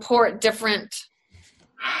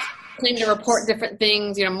claim to report different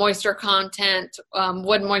things, moisture content,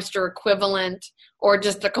 wood moisture equivalent, or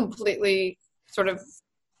just a completely sort of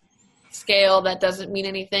scale that doesn't mean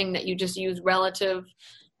anything, that you just use relative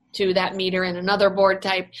to that meter in another board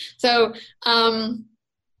type. So,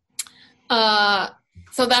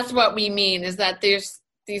 so that's what we mean, is that there's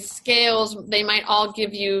these scales, they might all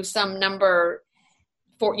give you some number,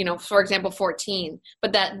 for example, 14,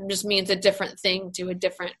 but that just means a different thing to a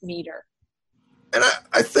different meter. And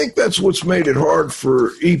I think that's what's made it hard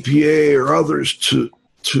for EPA or others to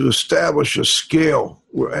establish a scale.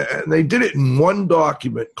 And they did it in one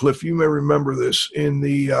document, Cliff, you may remember this, in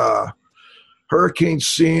the Hurricane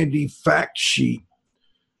Sandy fact sheet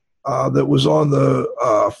that was on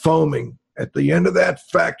the foaming. At the end of that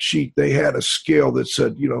fact sheet, they had a scale that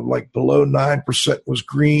said, like below 9% was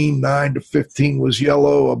green, 9 to 15 was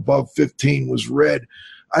yellow, above 15 was red.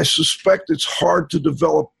 I suspect it's hard to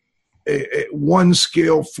develop one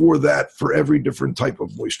scale for that for every different type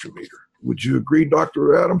of moisture meter. Would you agree,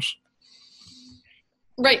 Dr. Adams?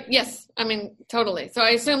 Right. Yes. I mean, totally. So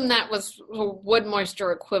I assume that was a wood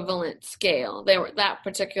moisture equivalent scale. They were that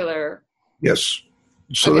particular. Yes.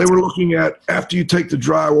 So they were looking at, after you take the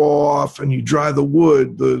drywall off and you dry the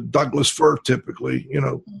wood, the Douglas fir typically,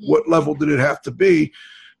 what level did it have to be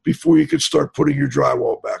before you could start putting your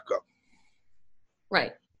drywall back up?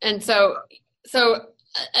 Right. And so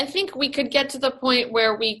I think we could get to the point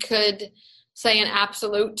where we could say in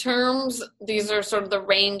absolute terms, these are sort of the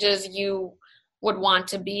ranges you would want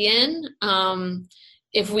to be in.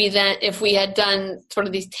 If we had done sort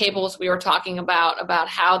of these tables we were talking about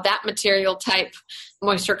how that material type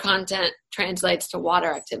moisture content translates to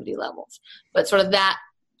water activity levels, but sort of that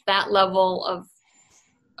level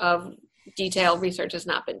of detailed research has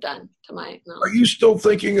not been done to my knowledge. Are you still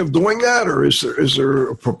thinking of doing that, or is there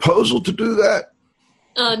a proposal to do that?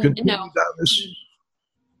 No,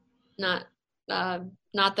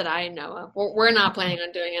 not that I know of. We're not planning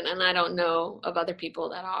on doing it, and I don't know of other people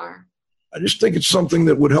that are. I just think it's something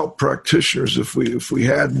that would help practitioners if we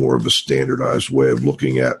had more of a standardized way of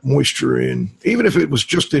looking at moisture even if it was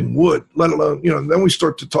just in wood, let alone, then we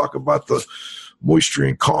start to talk about the moisture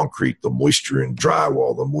in concrete, the moisture in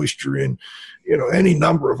drywall, the moisture in, any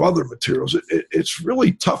number of other materials. It's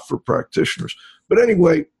really tough for practitioners. But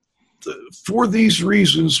anyway, for these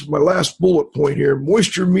reasons, my last bullet point here,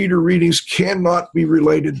 moisture meter readings cannot be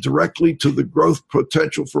related directly to the growth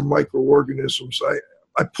potential for microorganisms.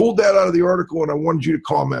 I pulled that out of the article, and I wanted you to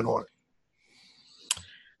comment on it.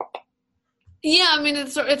 Yeah, I mean,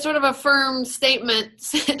 it's sort of a firm statement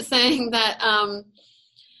saying that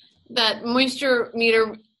that a moisture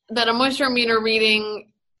meter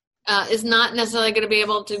reading is not necessarily going to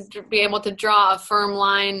be able to draw a firm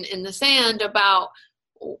line in the sand about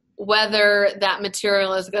whether that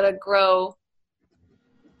material is going to grow,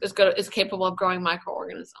 is capable of growing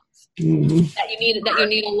microorganisms. Mm-hmm. That you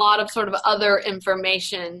need a lot of sort of other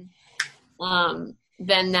information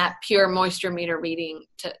than that pure moisture meter reading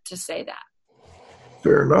to say that.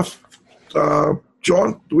 Fair enough.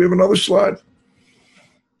 John, do we have another slide?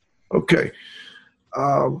 Okay.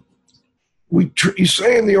 You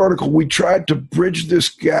say in the article, we tried to bridge this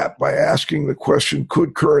gap by asking the question,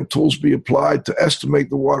 could current tools be applied to estimate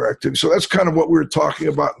the water activity? So that's kind of what we were talking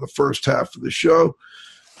about in the first half of the show.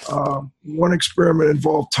 One experiment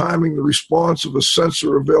involved timing the response of a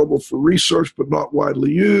sensor available for research but not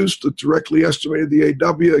widely used that directly estimated the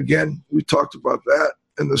AW. Again, we talked about that.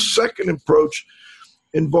 And the second approach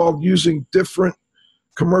involved using different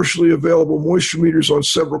commercially available moisture meters on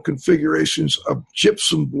several configurations of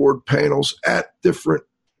gypsum board panels at different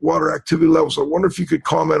water activity levels. I wonder if you could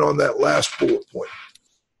comment on that last bullet point.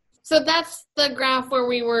 So that's the graph where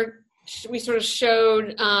we sort of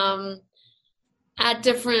showed at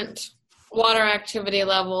different water activity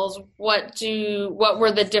levels, what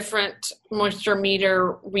were the different moisture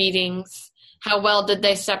meter readings? How well did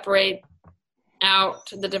they separate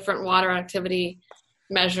out the different water activity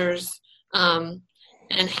measures? And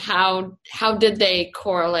how did they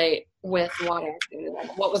correlate with water activity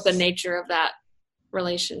level? What was the nature of that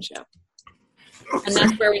relationship? And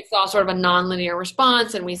that's where we saw sort of a nonlinear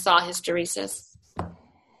response, and we saw hysteresis.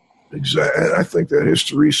 Exactly. I think that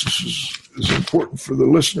hysteresis is important for the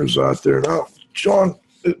listeners out there. Now, John,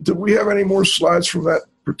 do we have any more slides from that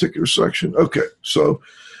particular section? Okay, so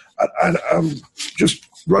I'm just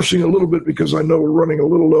rushing a little bit because I know we're running a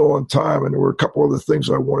little low on time, and there were a couple other things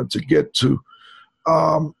I wanted to get to.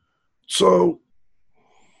 So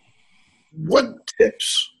What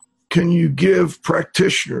tips can you give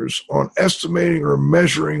practitioners on estimating or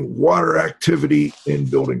measuring water activity in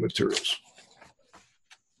building materials?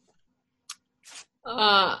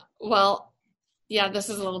 Well, yeah, this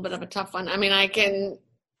is a little bit of a tough one. I mean, I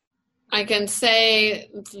can say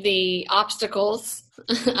the obstacles,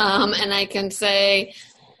 and I can say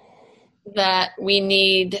that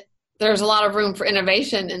there's a lot of room for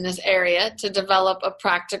innovation in this area to develop a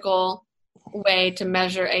practical way to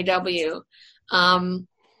measure AW.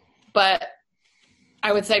 But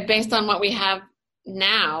I would say based on what we have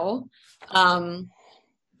now,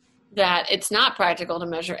 that it's not practical to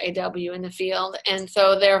measure AW in the field. And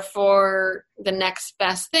so therefore the next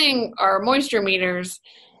best thing are moisture meters,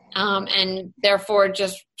 and therefore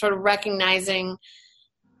just sort of recognizing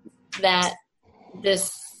that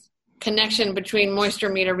this connection between moisture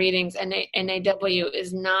meter readings and AW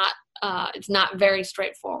is not, it's not very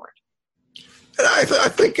straightforward. And I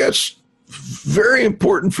think that's very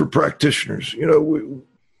important for practitioners. You know,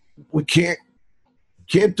 we can't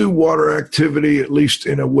do water activity, at least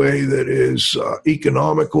in a way that is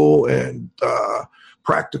economical and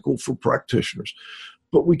practical for practitioners.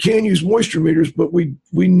 But we can use moisture meters, but we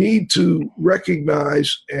need to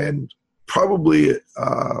recognize and probably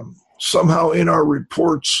somehow in our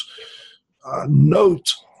reports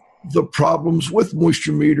note the problems with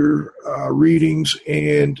moisture meter readings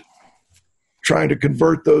and trying to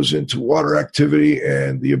convert those into water activity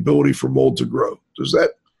and the ability for mold to grow. Does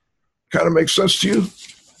that kind of make sense to you?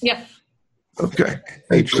 Yeah. Okay.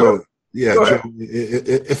 Hey, Joe, Joe,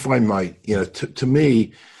 if I might, you know, to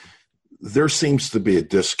me, there seems to be a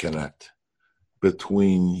disconnect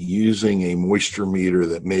between using a moisture meter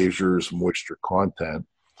that measures moisture content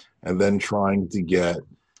and then trying to get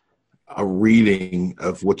a reading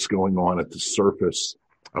of what's going on at the surface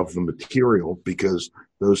of the material, because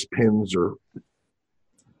those pins are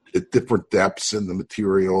at different depths in the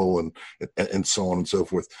material and so on and so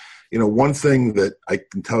forth. You know, one thing that I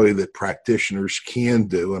can tell you that practitioners can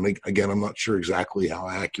do, and again, I'm not sure exactly how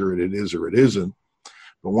accurate it is or it isn't,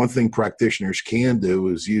 but one thing practitioners can do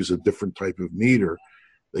is use a different type of meter.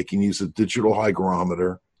 They can use a digital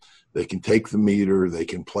hygrometer. They can take the meter, they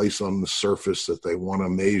can place on the surface that they want to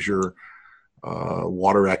measure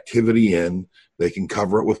water activity in. They can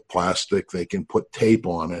cover it with plastic. They can put tape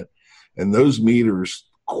on it. And those meters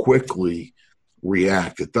quickly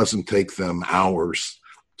react. It doesn't take them hours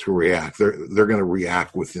to react. They're going to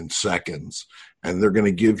react within seconds, and they're going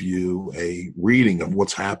to give you a reading of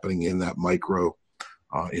what's happening in that micro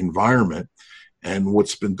environment. And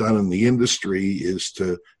what's been done in the industry is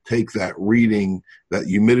to take that reading, that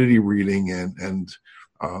humidity reading, and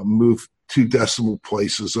move 2 decimal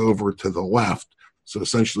places over to the left. So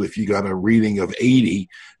essentially, if you got a reading of 80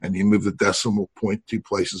 and you move the decimal point 2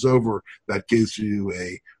 places over, that gives you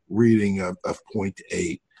a reading of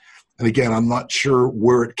 0.8. And again, I'm not sure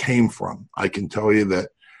where it came from. I can tell you that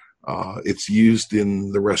it's used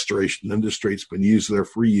in the restoration industry. It's been used there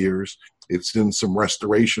for years. It's in some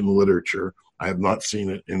restoration literature. I have not seen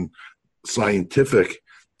it in scientific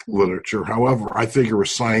literature. However, I figure a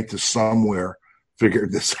scientist somewhere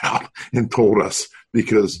figured this out and told us,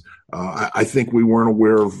 because I think we weren't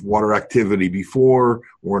aware of water activity before,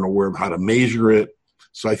 weren't aware of how to measure it.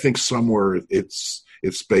 So I think somewhere it's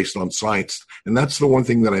based on science. And that's the one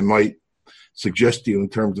thing that I might suggest to you in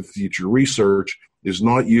terms of future research, is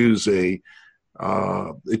not use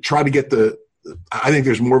try to get I think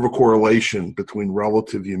there's more of a correlation between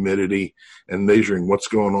relative humidity and measuring what's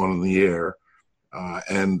going on in the air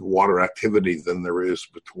and water activity than there is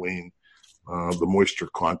between the moisture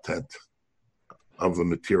content of the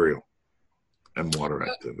material and water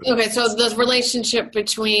activity. Okay, so the relationship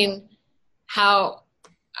between how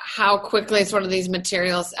quickly sort of these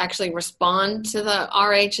materials actually respond to the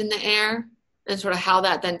RH in the air, and sort of how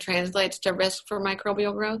that then translates to risk for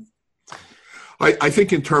microbial growth? I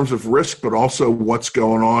think in terms of risk, but also what's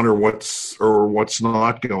going on or what's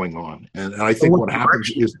not going on. And I think what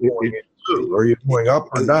happens is, are you going up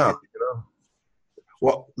or down?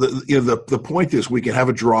 Well, the point is, we can have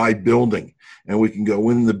a dry building, and we can go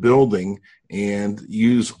in the building and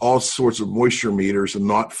use all sorts of moisture meters and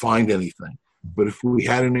not find anything. But if we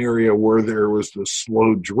had an area where there was a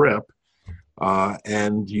slow drip,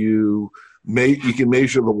 and you can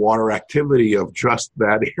measure the water activity of just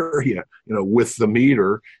that area, with the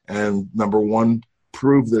meter, and number one,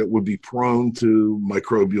 prove that it would be prone to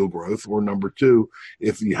microbial growth, or number two,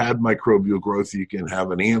 if you had microbial growth, you can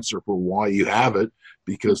have an answer for why you have it,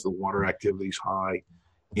 because the water activity is high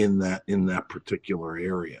in that particular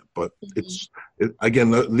area. But these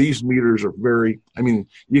meters are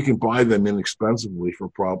you can buy them inexpensively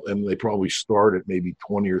and they probably start at maybe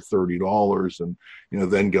 $20 or $30 and,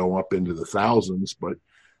 then go up into the thousands, but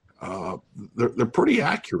they're pretty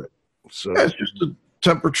accurate. So it's just a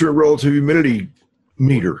temperature relative humidity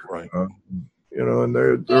meter. Right. And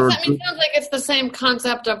they're it sounds like it's the same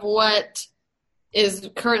concept of what is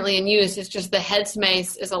currently in use. It's just the head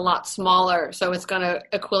space is a lot smaller, so it's going to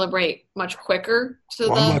equilibrate much quicker. I'm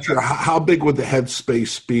not sure how big would the head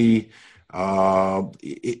space be in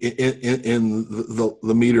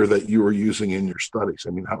the meter that you were using in your studies. I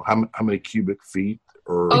mean, how many cubic feet?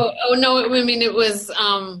 Or no, it was.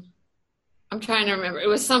 I'm trying to remember. It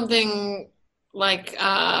was something like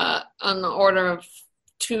on the order of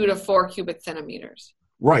 2 to 4 cubic centimeters.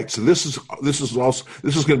 Right. So this is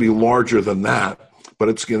going to be larger than that, but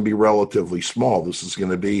it's going to be relatively small. This is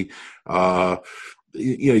going to be,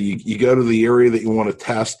 you go to the area that you want to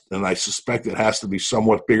test, and I suspect it has to be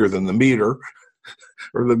somewhat bigger than the meter,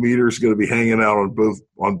 or the meter is going to be hanging out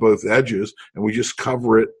on both edges, and we just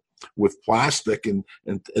cover it with plastic and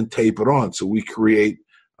tape it on. So we create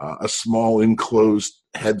a small enclosed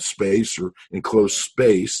head space or enclosed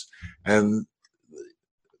space, and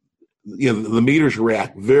the meters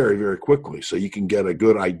react very, very quickly, so you can get a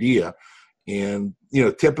good idea. And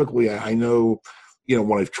typically, I know,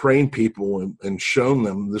 when I've trained people and shown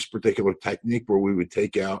them this particular technique where we would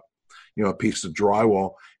take out, a piece of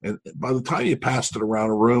drywall, and by the time you passed it around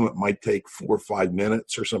a room, it might take 4 or 5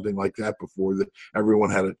 minutes or something like that before everyone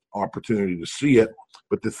had an opportunity to see it.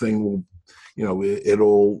 But the thing will,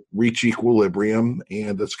 it'll reach equilibrium,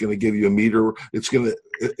 and it's going to give you a meter. It's going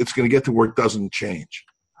to get to where it doesn't change.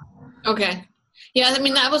 Okay. Yeah,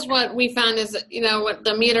 that was what we found is, what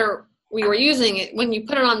the meter we were using, when you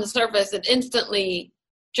put it on the surface, it instantly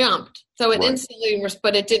jumped. So it instantly,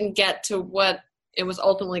 but it didn't get to what it was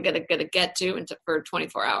ultimately going to get to for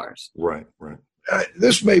 24 hours. Right.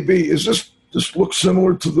 This looks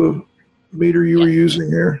similar to the meter you were using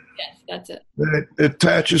here? Yes, that's it. It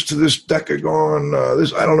attaches to this decagon.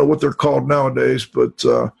 I don't know what they're called nowadays, but,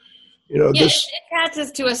 it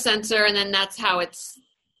attaches to a sensor, and then that's how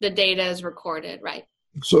the data is recorded, right?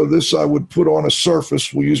 So this I would put on a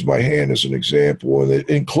surface. We'll use my hand as an example, and it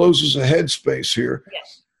encloses a headspace here.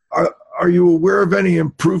 Yes. Are you aware of any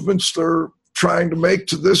improvements they're trying to make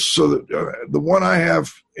to this? So that the one I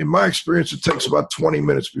have, in my experience, it takes about 20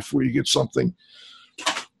 minutes before you get something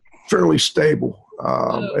fairly stable.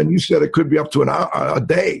 And you said it could be up to a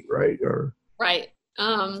day, right? Right.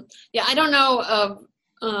 I don't know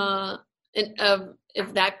of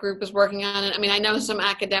if that group is working on it. I know some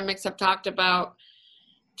academics have talked about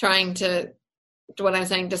trying to, what I'm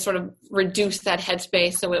saying, to sort of reduce that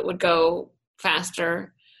headspace so it would go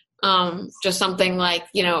faster. Just something like,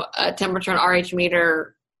 a temperature and RH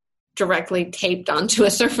meter directly taped onto a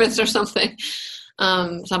surface or something,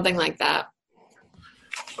 something like that.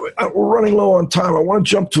 We're running low on time. I want to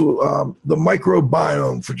jump to the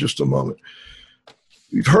microbiome for just a moment.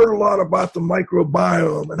 We've heard a lot about the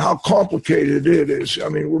microbiome and how complicated it is.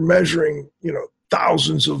 We're measuring,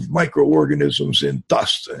 thousands of microorganisms in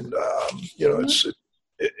dust, and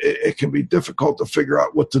it can be difficult to figure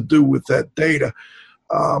out what to do with that data.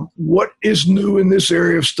 What is new in this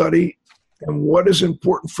area of study, and what is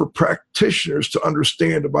important for practitioners to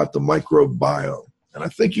understand about the microbiome? And I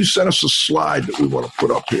think you sent us a slide that we want to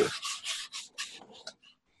put up here.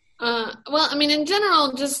 In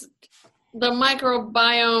general, just the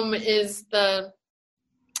microbiome is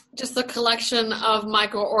just the collection of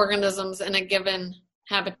microorganisms in a given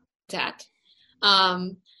habitat.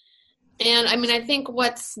 And I think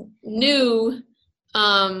what's new,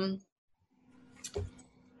 so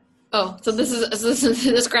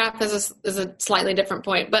this graph is a slightly different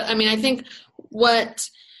point, but I think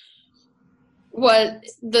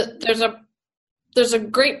there's a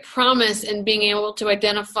great promise in being able to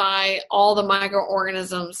identify all the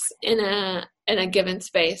microorganisms in a given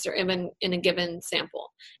space or even in a given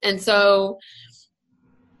sample. And so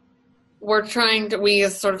we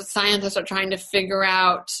as sort of scientists are trying to figure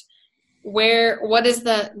out what is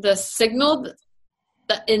the signal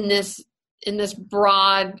that in this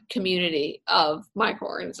broad community of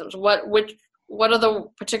microorganisms. What are the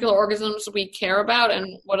particular organisms we care about,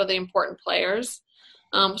 and what are the important players?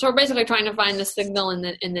 So we're basically trying to find the signal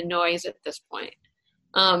in the noise at this point.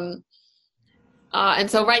 And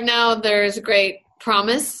so right now there's great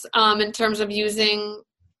promise in terms of using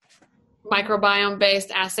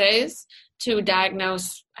microbiome-based assays to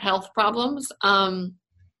diagnose health problems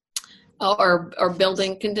or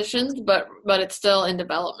building conditions, but it's still in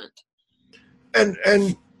development. And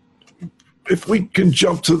if we can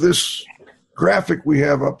jump to this graphic we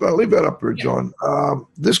have up, I'll leave that up here, John.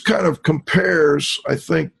 This kind of compares, I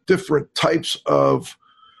think, different types of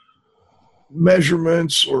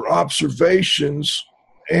measurements or observations,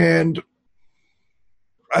 and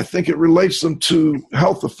I think it relates them to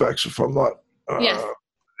health effects, if I'm not,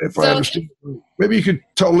 if I understand. Maybe you could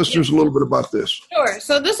tell listeners a little bit about this. Sure.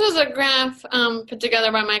 So this was a graph put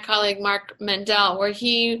together by my colleague Mark Mendel, where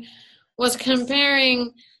he was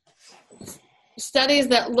comparing studies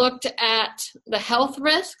that looked at the health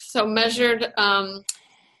risks, so measured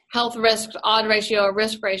health risks, odd ratio,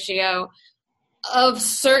 risk ratio, of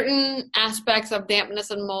certain aspects of dampness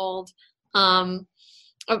and mold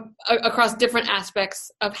across different aspects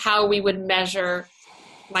of how we would measure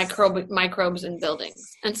microbes in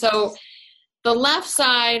buildings. And so the left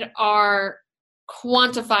side are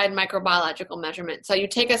quantified microbiological measurements. So you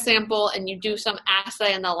take a sample and you do some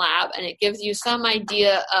assay in the lab, and it gives you some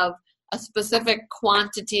idea of a specific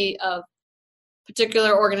quantity of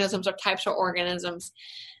particular organisms or types of organisms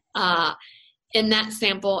in that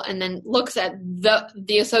sample, and then looks at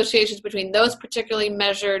the associations between those particularly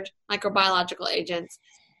measured microbiological agents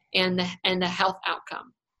and the health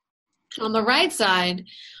outcome. On the right side,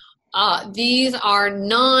 these are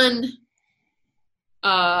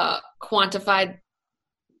non-quantified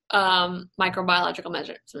microbiological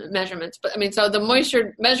measurements. But I mean, so the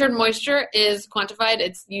measured moisture is quantified.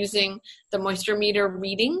 It's using the moisture meter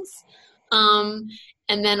readings.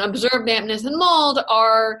 And then observed dampness and mold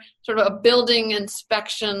are sort of a building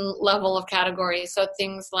inspection level of categories. So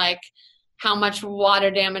things like how much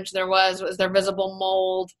water damage there was there visible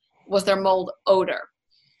mold, was there mold odor?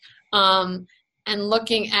 And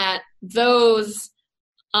looking at those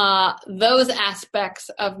aspects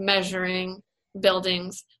of measuring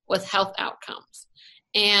buildings with health outcomes.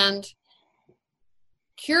 And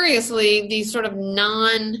curiously, these sort of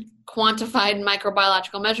non-quantified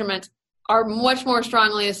microbiological measurements are much more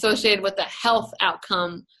strongly associated with the health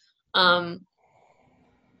outcome than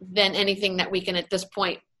anything that we can at this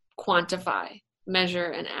point quantify, measure,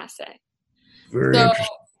 and assay. Very interesting.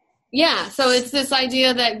 Yeah, so it's this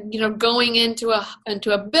idea that, going into a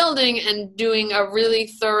building and doing a really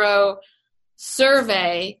thorough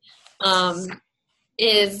survey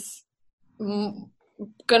is going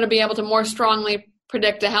to be able to more strongly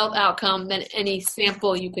predict a health outcome than any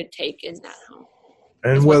sample you could take in that home.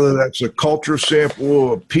 And whether that's a culture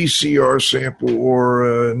sample, a PCR sample,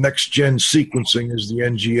 or next-gen sequencing is the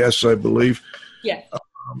NGS, I believe. Yeah.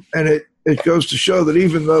 And it goes to show that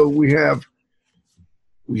even though we have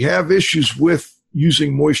issues with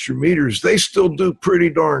using moisture meters, they still do pretty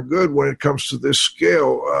darn good when it comes to this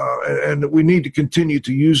scale, and we need to continue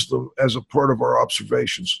to use them as a part of our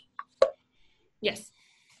observations. Yes,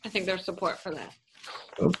 I think there's support for that.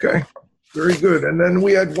 Okay. Very good. And then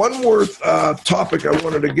we had one more topic I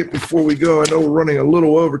wanted to get before we go. I know we're running a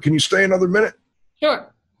little over. Can you stay another minute? Sure.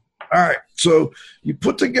 All right. So you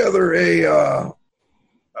put together a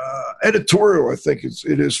editorial, I think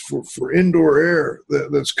it is for indoor air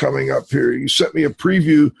that's coming up here. You sent me a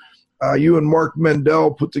preview. You and Mark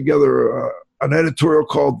Mendel put together an editorial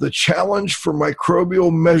called "The Challenge for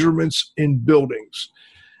Microbial Measurements in Buildings."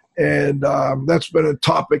 And that's been a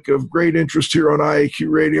topic of great interest here on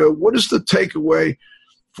IAQ Radio. What is the takeaway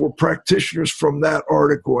for practitioners from that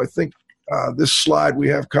article? I think this slide we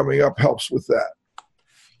have coming up helps with that.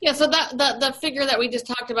 Yeah, so the figure that we just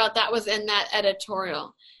talked about, that was in that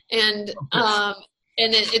editorial. And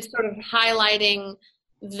it's sort of highlighting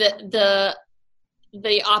the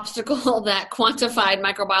obstacle that quantified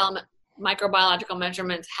microbiological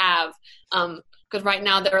measurements have, because right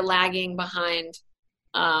now they're lagging behind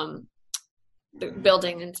the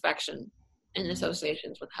building inspection and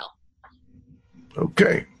associations with health.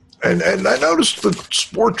 Okay. And I noticed the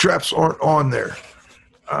spore traps aren't on there.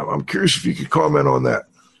 I'm curious if you could comment on that.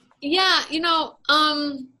 Yeah,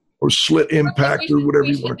 or slit impact or whatever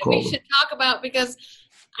you want to call them. We should talk about, because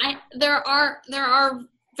there are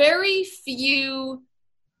very few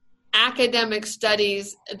academic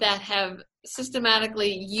studies that have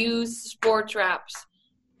systematically used spore traps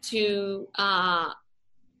to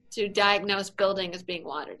diagnose building as being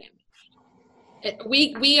water damaged.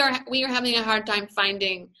 We are having a hard time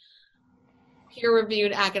finding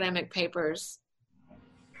peer-reviewed academic papers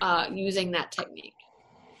using that technique.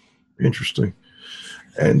 Interesting.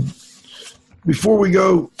 And before we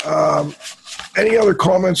go, any other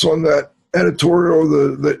comments on that editorial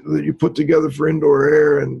that you put together for indoor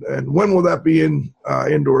air, and when will that be in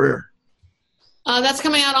indoor air? That's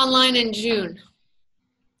coming out online in June.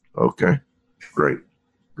 Okay, great.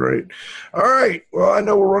 Great. All right. Well, I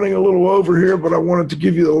know we're running a little over here, but I wanted to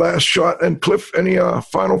give you the last shot. And Cliff, any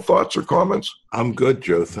final thoughts or comments? I'm good,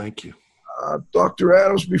 Joe. Thank you. Dr.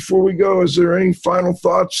 Adams, before we go, is there any final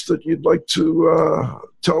thoughts that you'd like to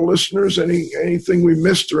tell listeners? Anything we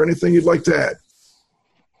missed or anything you'd like to add?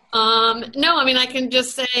 No, I mean, I can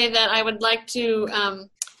just say that I would like to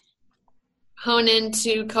hone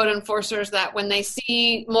into code enforcers that when they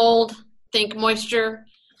see mold, think moisture,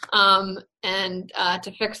 and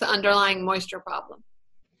to fix the underlying moisture problem.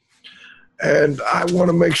 And I want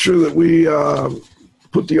to make sure that we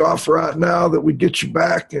put the offer out now that we get you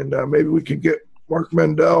back, and maybe we could get Mark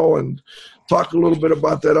Mendel and talk a little bit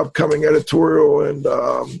about that upcoming editorial and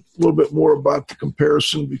a little bit more about the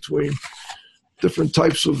comparison between different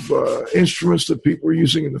types of instruments that people are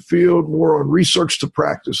using in the field, more on research to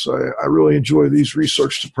practice. I really enjoy these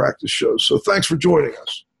research to practice shows. So thanks for joining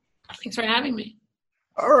us. Thanks for having me.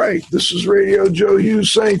 All right, this is Radio Joe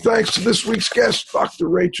Hughes saying thanks to this week's guest, Dr.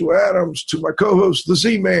 Rachel Adams, to my co-host, the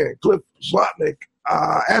Z-Man, Cliff Zlotnick.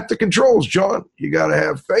 At the controls, John, you got to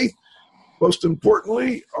have faith. Most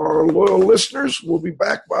importantly, our loyal listeners will be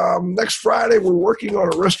back next Friday. We're working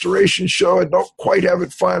on a restoration show. I don't quite have it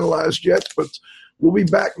finalized yet, but we'll be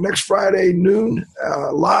back next Friday noon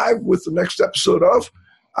live with the next episode of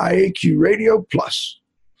IAQ Radio Plus.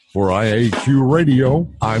 For IAQ Radio,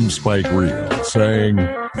 I'm Spike Reel saying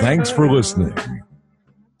thanks for listening.